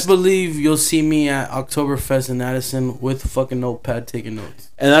exactly. Best believe you'll see me at Oktoberfest in Addison with a fucking notepad taking notes.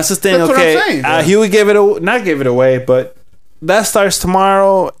 And that's the thing. That's what I'm saying, he would not give it away, but that starts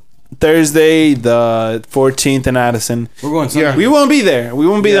tomorrow, Thursday, the 14th in Addison. We're going Sunday. Yeah. We won't be there. We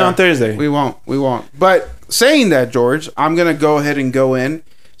won't be there on Thursday. We won't. But saying that, George, I'm gonna go ahead and go in.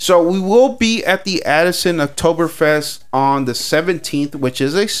 So we will be at the Addison Oktoberfest on the 17th, which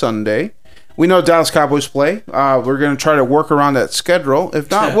is a Sunday. We know Dallas Cowboys play. We're going to try to work around that schedule. If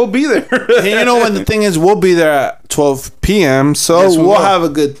not, we'll be there. And you know what? The thing is, we'll be there at 12 p.m. So Yes, we we'll will. have a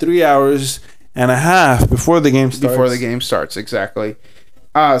good 3 hours and a half before the game starts. Before the game starts, exactly.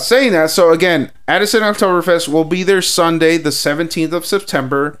 Saying that, so again, Addison Oktoberfest will be there Sunday, the 17th of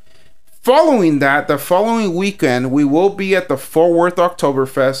September. Following that, the following weekend, we will be at the Fort Worth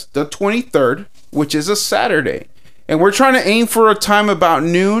Oktoberfest, the 23rd, which is a Saturday. And we're trying to aim for a time about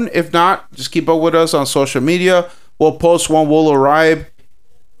noon. If not, just keep up with us on social media. We'll post when we'll arrive.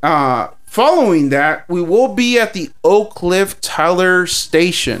 Following that, we will be at the Oak Cliff Tyler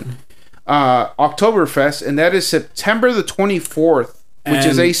Station Oktoberfest, and that is September the 24th, which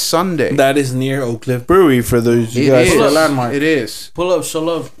is a Sunday. That is near Oak Cliff Brewery for those you It guys. is. For landmark. It is. Pull up, show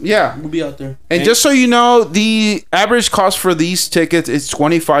love. Yeah. We'll be out there. And just so you know, the average cost for these tickets is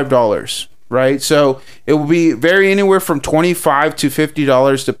 $25, right? So it will be vary anywhere from $25 to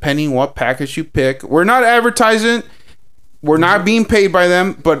 $50 depending what package you pick. We're not advertising. We're not being paid by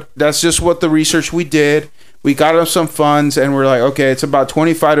them, but that's just what the research we did. We got them some funds, and we're like, okay, it's about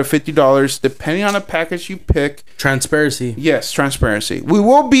 $25 to $50 depending on the package you pick. Transparency. Yes, transparency. We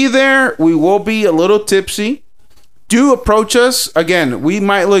will be there. We will be a little tipsy. Do approach us. Again, we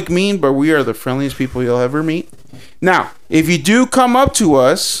might look mean, but we are the friendliest people you'll ever meet. Now, if you do come up to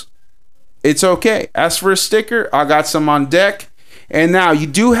us, it's okay. Ask for a sticker. I got some on deck. And now, you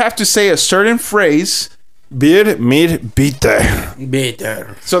do have to say a certain phrase. Beer, mir, bitter.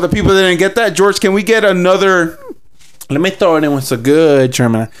 Bitter. So the people that didn't get that, George, can we get another? Let me throw it in with some good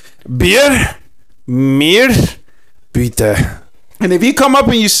German. Beer, mir, bitter. And if you come up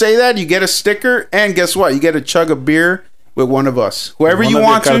and you say that, you get a sticker. And guess what? You get a chug of beer with one of us. Whoever you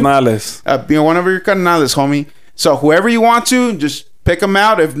want to. Carnales. One of your carnales, homie. So whoever you want to, just pick them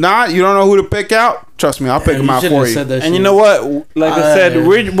out. If not, you don't know who to pick out. Trust me, I'll pick them out for you. And you know what? Like I said,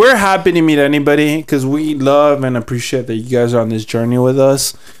 we're happy to meet anybody because we love and appreciate that you guys are on this journey with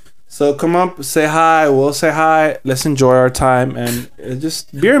us. So come up, say hi. We'll say hi. Let's enjoy our time and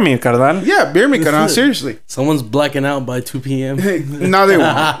just beer me, carnal. Yeah, beer me, carnal. Seriously. Someone's blacking out by 2 p.m. No, they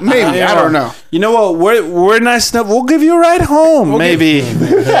won't. Maybe. I don't know. You know what? We're nice enough. We'll give you a ride home. Maybe.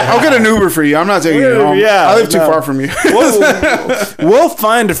 I'll get an Uber for you. I'm not taking you home. Yeah, I live too far from you. We'll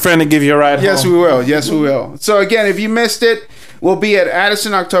find a friend to give you a ride home. Yes, we will. Yes, we will. So again, if you missed it, we'll be at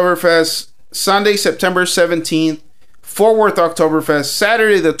Addison Oktoberfest Sunday, September 17th. Fort Worth Oktoberfest,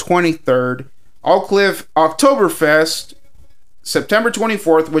 Saturday the 23rd. Oak Cliff Oktoberfest, September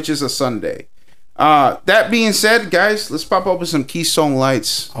 24th, which is a Sunday. That being said, guys, let's pop open some Keystone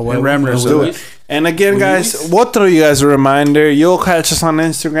Lights and Remners. Do it. And again, guys, we'll throw you guys a reminder. You'll catch us on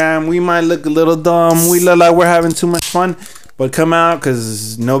Instagram. We might look a little dumb. We look like we're having too much fun. But come out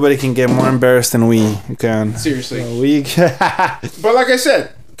because nobody can get more embarrassed than we can. Seriously. So But like I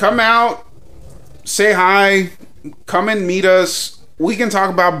said, come out, say hi. Come and meet us. We can talk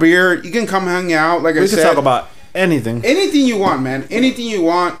about beer. You can come hang out. Like I said, we can talk about anything. Anything you want, man. Anything you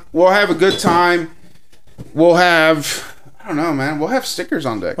want. We'll have a good time. We'll have, I don't know, man. We'll have stickers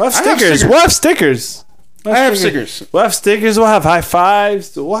on deck. We'll have stickers. We'll have stickers. I have stickers. We'll have stickers. We'll have high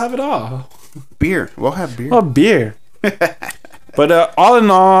fives. We'll have it all. Beer. We'll have beer. Well, beer. But all in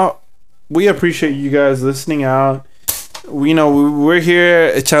all, we appreciate you guys listening out. We know we're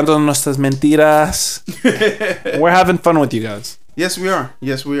here echando nuestras mentiras. We're having fun with you guys. Yes, we are.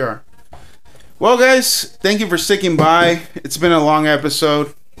 Yes, we are. Well, guys, thank you for sticking by. It's been a long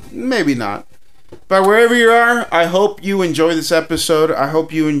episode. Maybe not. But wherever you are, I hope you enjoy this episode. I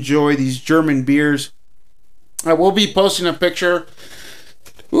hope you enjoy these German beers. I will be posting a picture,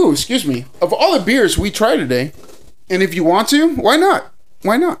 of all the beers we tried today. And if you want to, why not?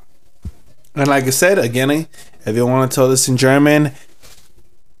 Why not? And like I said, again, if you want to tell this in German,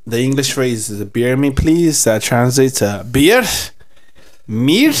 the English phrase is beer me please. That translates to beer,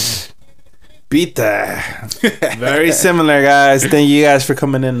 mir, bitter. Very similar, guys. Thank you guys for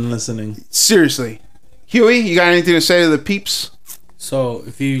coming in and listening. Seriously. Huey, you got anything to say to the peeps? So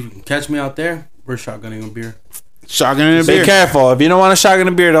if you catch me out there, we're shotgunning a beer. Shotgunning a Be beer. careful. If you don't want to shotgun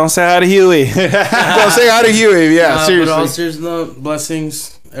a beer, don't say hi to Huey. Don't say hi to Huey. Yeah, But seriously. all seriously, no,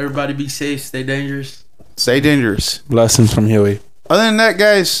 blessings. Everybody be safe. Stay dangerous. Stay dangerous. Blessings from Huey. Other than that,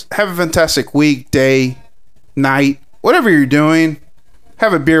 guys, have a fantastic week, day, night, whatever you're doing.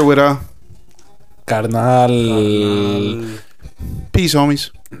 Have a beer with a Carnal. peace,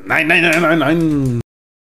 homies. 99999.